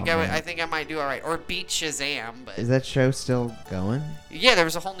 I think I might do all right, or beat Shazam. But Is that show still going? yeah, there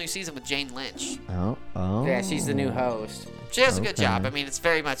was a whole new season with Jane Lynch. Oh. Yeah, she's the new host. She does a good Okay. job. I mean, it's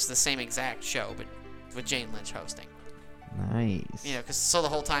very much the same exact show, but with Jane Lynch hosting. Nice. You know, because so the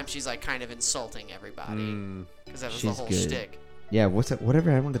whole time she's like kind of insulting everybody, because that was the She's whole good. shtick. Yeah,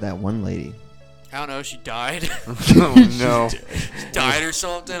 whatever happened to that one lady? I don't know. She died. Oh no. She died or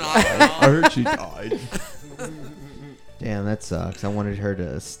something. I don't know. I heard she died. Damn, that sucks. I wanted her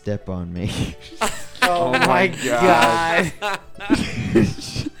to step on me. Oh my god.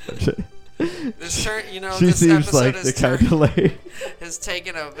 This turn, you know, She this seems episode like the kind of lady. has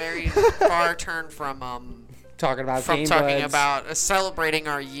taken a very far turn from Talking about from Game talking Buds. about celebrating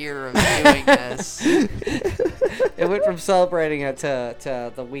our year of doing this. It went from celebrating it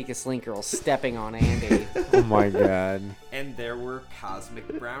to the Weakest Link girl stepping on Andy. Oh my god. And there were cosmic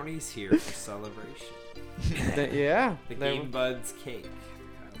brownies here for celebration. Yeah. The they Game were- Buds cake.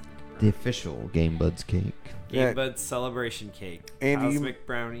 The official Game Buds cake. Game Yeah. Buds celebration cake. And Cosmic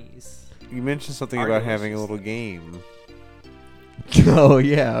brownies. You mentioned something Are about having a delicious. little game. Oh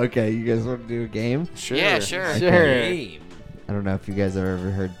yeah, okay. You guys want to do a game? Sure. Yeah, sure. Okay. Sure. Game. I don't know if you guys have ever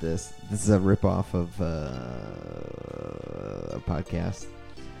heard this. This is a ripoff of a podcast.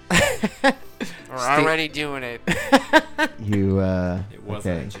 We're already doing it. You It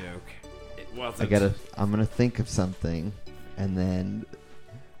wasn't okay. a joke. It wasn't. I'm gonna think of something, and then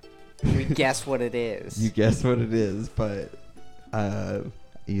We guess what it is. you guess what it is. But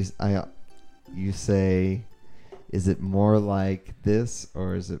you say, is it more like this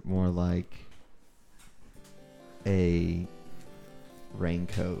or is it more like a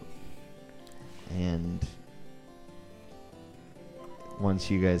raincoat? And once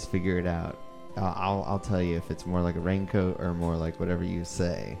you guys figure it out, I'll tell you if it's more like a raincoat or more like whatever you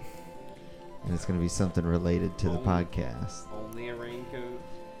say. And it's going to be something related to the podcast. Only a raincoat.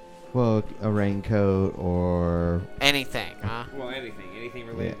 Well, a raincoat or Anything, huh? Well, anything. Anything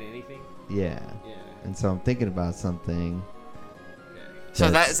related to anything. yeah. Yeah. And so I'm thinking about something. Okay. So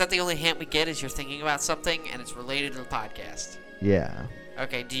That's- is that the only hint we get? Is you're thinking about something and it's related to the podcast? Yeah.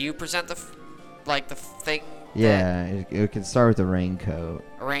 Okay. Do you present the thing? Yeah, it can start with a raincoat.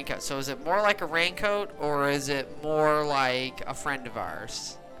 A raincoat. So is it more like a raincoat or is it more like a friend of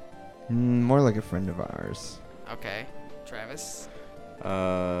ours? More like a friend of ours. Okay, Travis.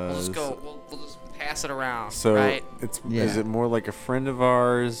 We'll just go. We'll just pass it around. So right? is it more like a friend of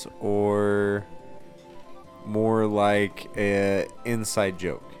ours or more like a inside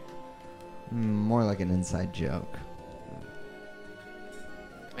joke? More like an inside joke.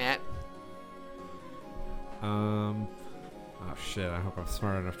 Matt. Oh shit! I hope I'm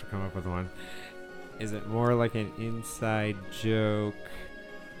smart enough to come up with one. Is it more like an inside joke,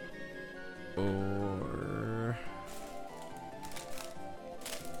 or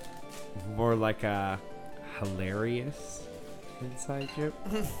more like a hilarious inside joke?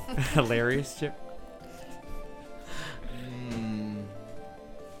 Hilarious joke.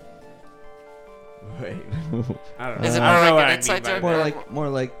 Wait. I don't know. Is it I more don't know like what an I mean inside by joke? that. more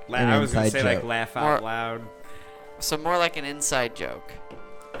like La- an I was gonna inside say like joke. laugh More- out loud. So more like an inside joke.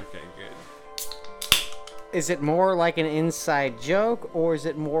 Okay, good. Is it more like an inside joke or is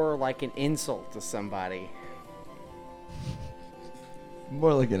it more like an insult to somebody?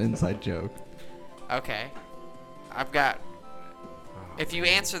 More like an inside joke. Okay. I've got. If you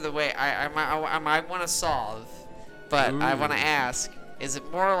answer the way I might want to solve, but I want to ask: is it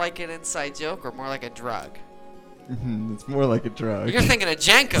more like an inside joke or more like a drug? It's more like a drug. You're thinking of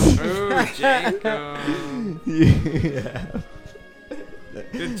Jenko. Ooh, Jacob. Yeah.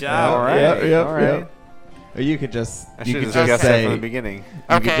 Good job. All right. Yep. All right. Or you could just I you should could have just guessed that say from the beginning.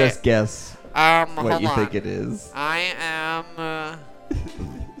 you Okay. could just guess what hold you on. think it is. I am.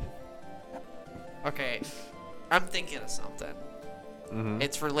 Okay, I'm thinking of something. Mhm.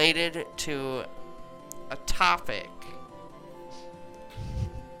 It's related to a topic,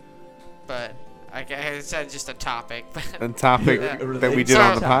 but I said just a topic. A topic Yeah. that we did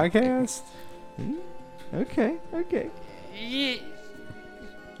on the podcast. Okay. Ye-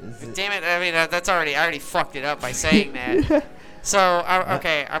 Is it- Damn it! I mean, I already fucked it up by saying that. So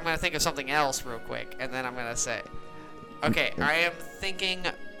okay, I'm gonna think of something else real quick, and then I'm gonna say, okay, I'm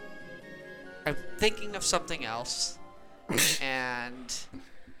thinking of something else, and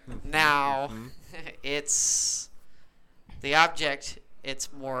now it's the object. It's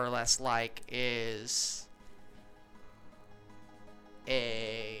more or less like is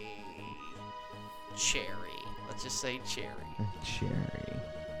a cherry. Let's just say cherry. A cherry.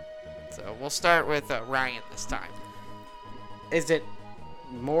 So we'll start with Ryan this time. Is it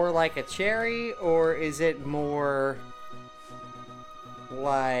more like a cherry, or is it more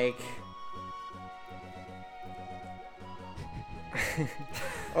like,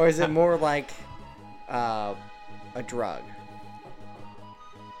 or is it more like a drug?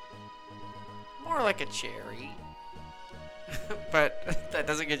 More like a cherry. But that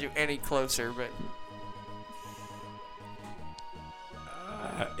doesn't get you any closer, but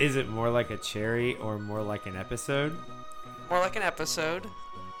Is it more like a cherry or more like an episode? more like an episode.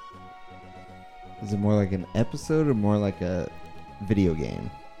 Is it more like an episode or more like a video game?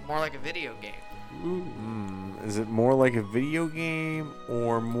 More like a video game. Is it more like a video game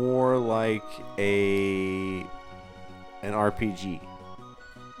or more like an RPG?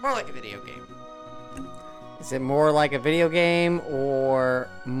 More like a video game. Is it more like a video game or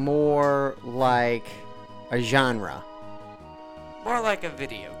more like a genre? More like a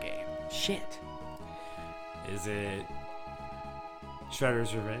video game. Shit. Is it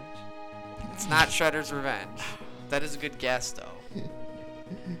Shredder's Revenge? It's not Shredder's Revenge. That is a good guess, though.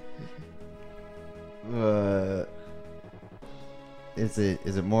 Is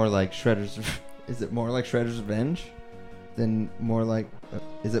it more like Shredder's? Is it more like Shredder's Revenge? Than more like?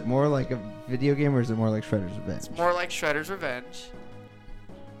 Is it more like a video game or is it more like Shredder's Revenge? It's more like Shredder's Revenge.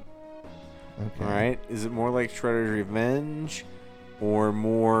 Okay. All right. Is it more like Shredder's Revenge or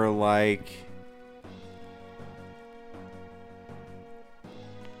more like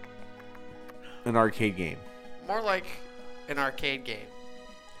an arcade game? More like an arcade game.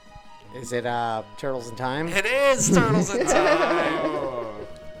 Is it Turtles in Time? It is Turtles in Time. Oh.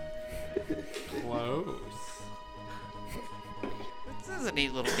 Close. This is a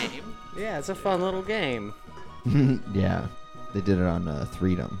neat little game. Yeah, it's a fun little game. Yeah, they did it on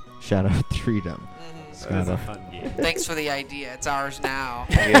Freedom. Shout out Freedom. That is a fun game. Thanks for the idea. It's ours now.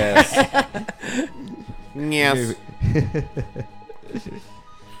 Yes. Yes.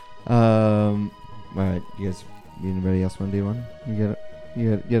 All right, you guys. Anybody else want to do one? You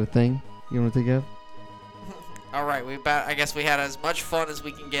got a thing you want to think of? All right, I guess we had as much fun as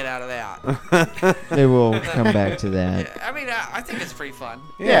we can get out of that. Maybe we'll come back to that. Yeah, I mean, I think it's pretty fun.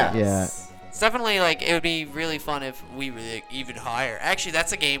 Yeah. It's definitely like it would be really fun if we were like, even higher. Actually,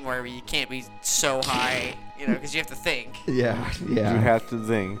 that's a game where you can't be so high, because you have to think. Yeah. You have to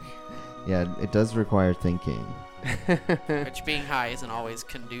think. Yeah, it does require thinking. Which being high isn't always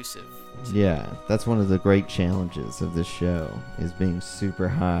conducive. Yeah, that's one of the great challenges of this show is being super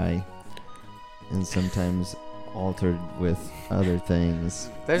high and sometimes altered with other things.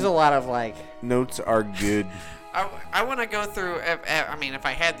 There's a lot of like. Notes are good. I want to go through. If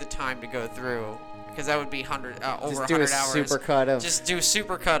I had the time to go through, because that would be over 100 hours. Just do a supercut of. Just do a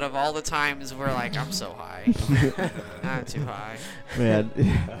supercut of all the times we're like, I'm so high. I'm too high. Man.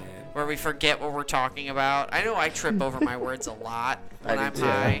 Where we forget what we're talking about. I know I trip over my words a lot when I I'm do too.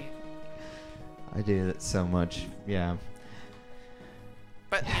 high. I do that so much. Yeah.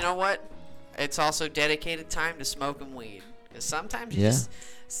 But you know what? It's also dedicated time to smoking weed. Because sometimes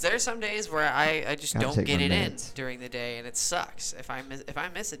there's some days where I just Gotta don't take get my it in meds. during the day, and it sucks. If I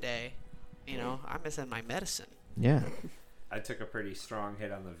miss a day, I'm missing my medicine. Yeah. I took a pretty strong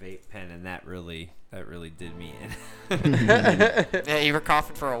hit on the vape pen, and that really did me in. Yeah, you were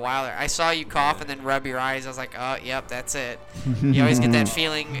coughing for a while there. I saw you cough and then rub your eyes. I was like, oh, yep, that's it. You always get that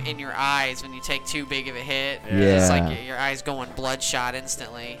feeling in your eyes when you take too big of a hit. Yeah. It's like your eyes going bloodshot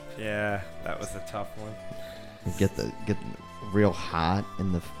instantly. Yeah, that was a tough one. Get real hot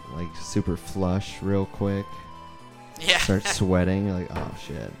and the super flush real quick. Yeah. Start sweating. You're like, oh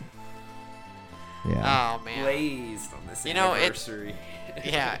shit. Yeah. Oh man. Blazed on this It's anniversary.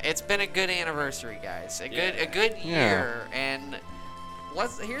 yeah, it's been a good anniversary, guys. A good year, and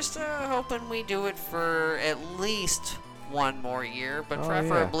Here's to hoping we do it for at least one more year, but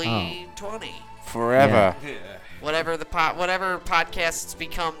preferably 20. Forever. Yeah. Whatever podcasts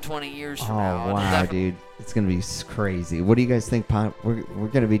become 20 years from Oh now. wow, dude, it's gonna be crazy. What do you guys think? We're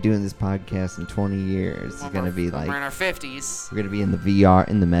gonna be doing this podcast in 20 years. It's gonna be like we're in our 50s. we're gonna be in the VR,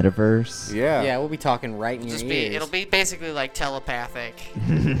 in the metaverse. Yeah. Yeah, we'll be talking right in your ears. It'll be basically like telepathic,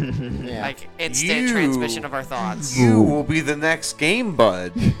 Yeah. like instant transmission of our thoughts. You will be the next game,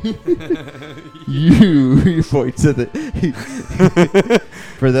 Bud. You point to the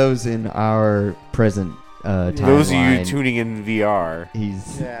for those in our present timeline. Those of you tuning in VR,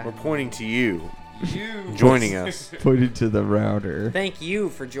 He's we're pointing to you. Joining us. pointing to the router. Thank you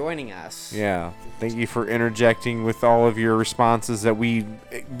for joining us. Yeah. Thank you for interjecting with all of your responses that we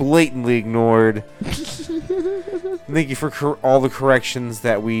blatantly ignored. Thank you for all the corrections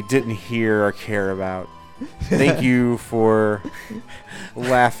that we didn't hear or care about. Thank you for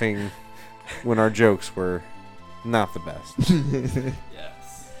laughing when our jokes were not the best.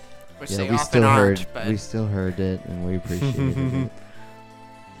 Yes. Which Yeah, they we often still aren't, heard. but We still heard it, and we appreciated it.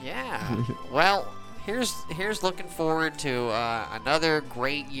 yeah. Well, here's looking forward to another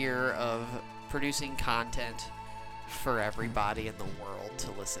great year of producing content for everybody in the world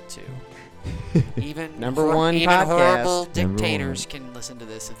to listen to. Even Number one even podcast. horrible Number dictators can listen to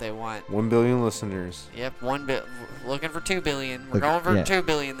this if they want. 1 billion listeners. Yep, looking for 2 billion. We're Look, going for yeah. 2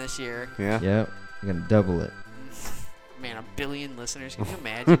 billion this year. Yeah. Yep, we're gonna double it. Man, 1 billion listeners. Can you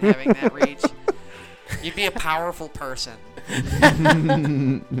imagine having that reach? You'd be a powerful person.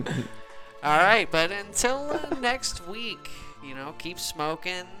 All right, but until next week, keep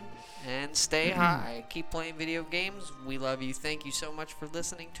smoking and stay high. Keep playing video games. We love you. Thank you so much for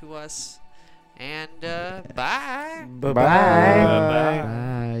listening to us. And bye. Bye-bye.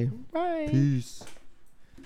 Bye. Bye. Peace.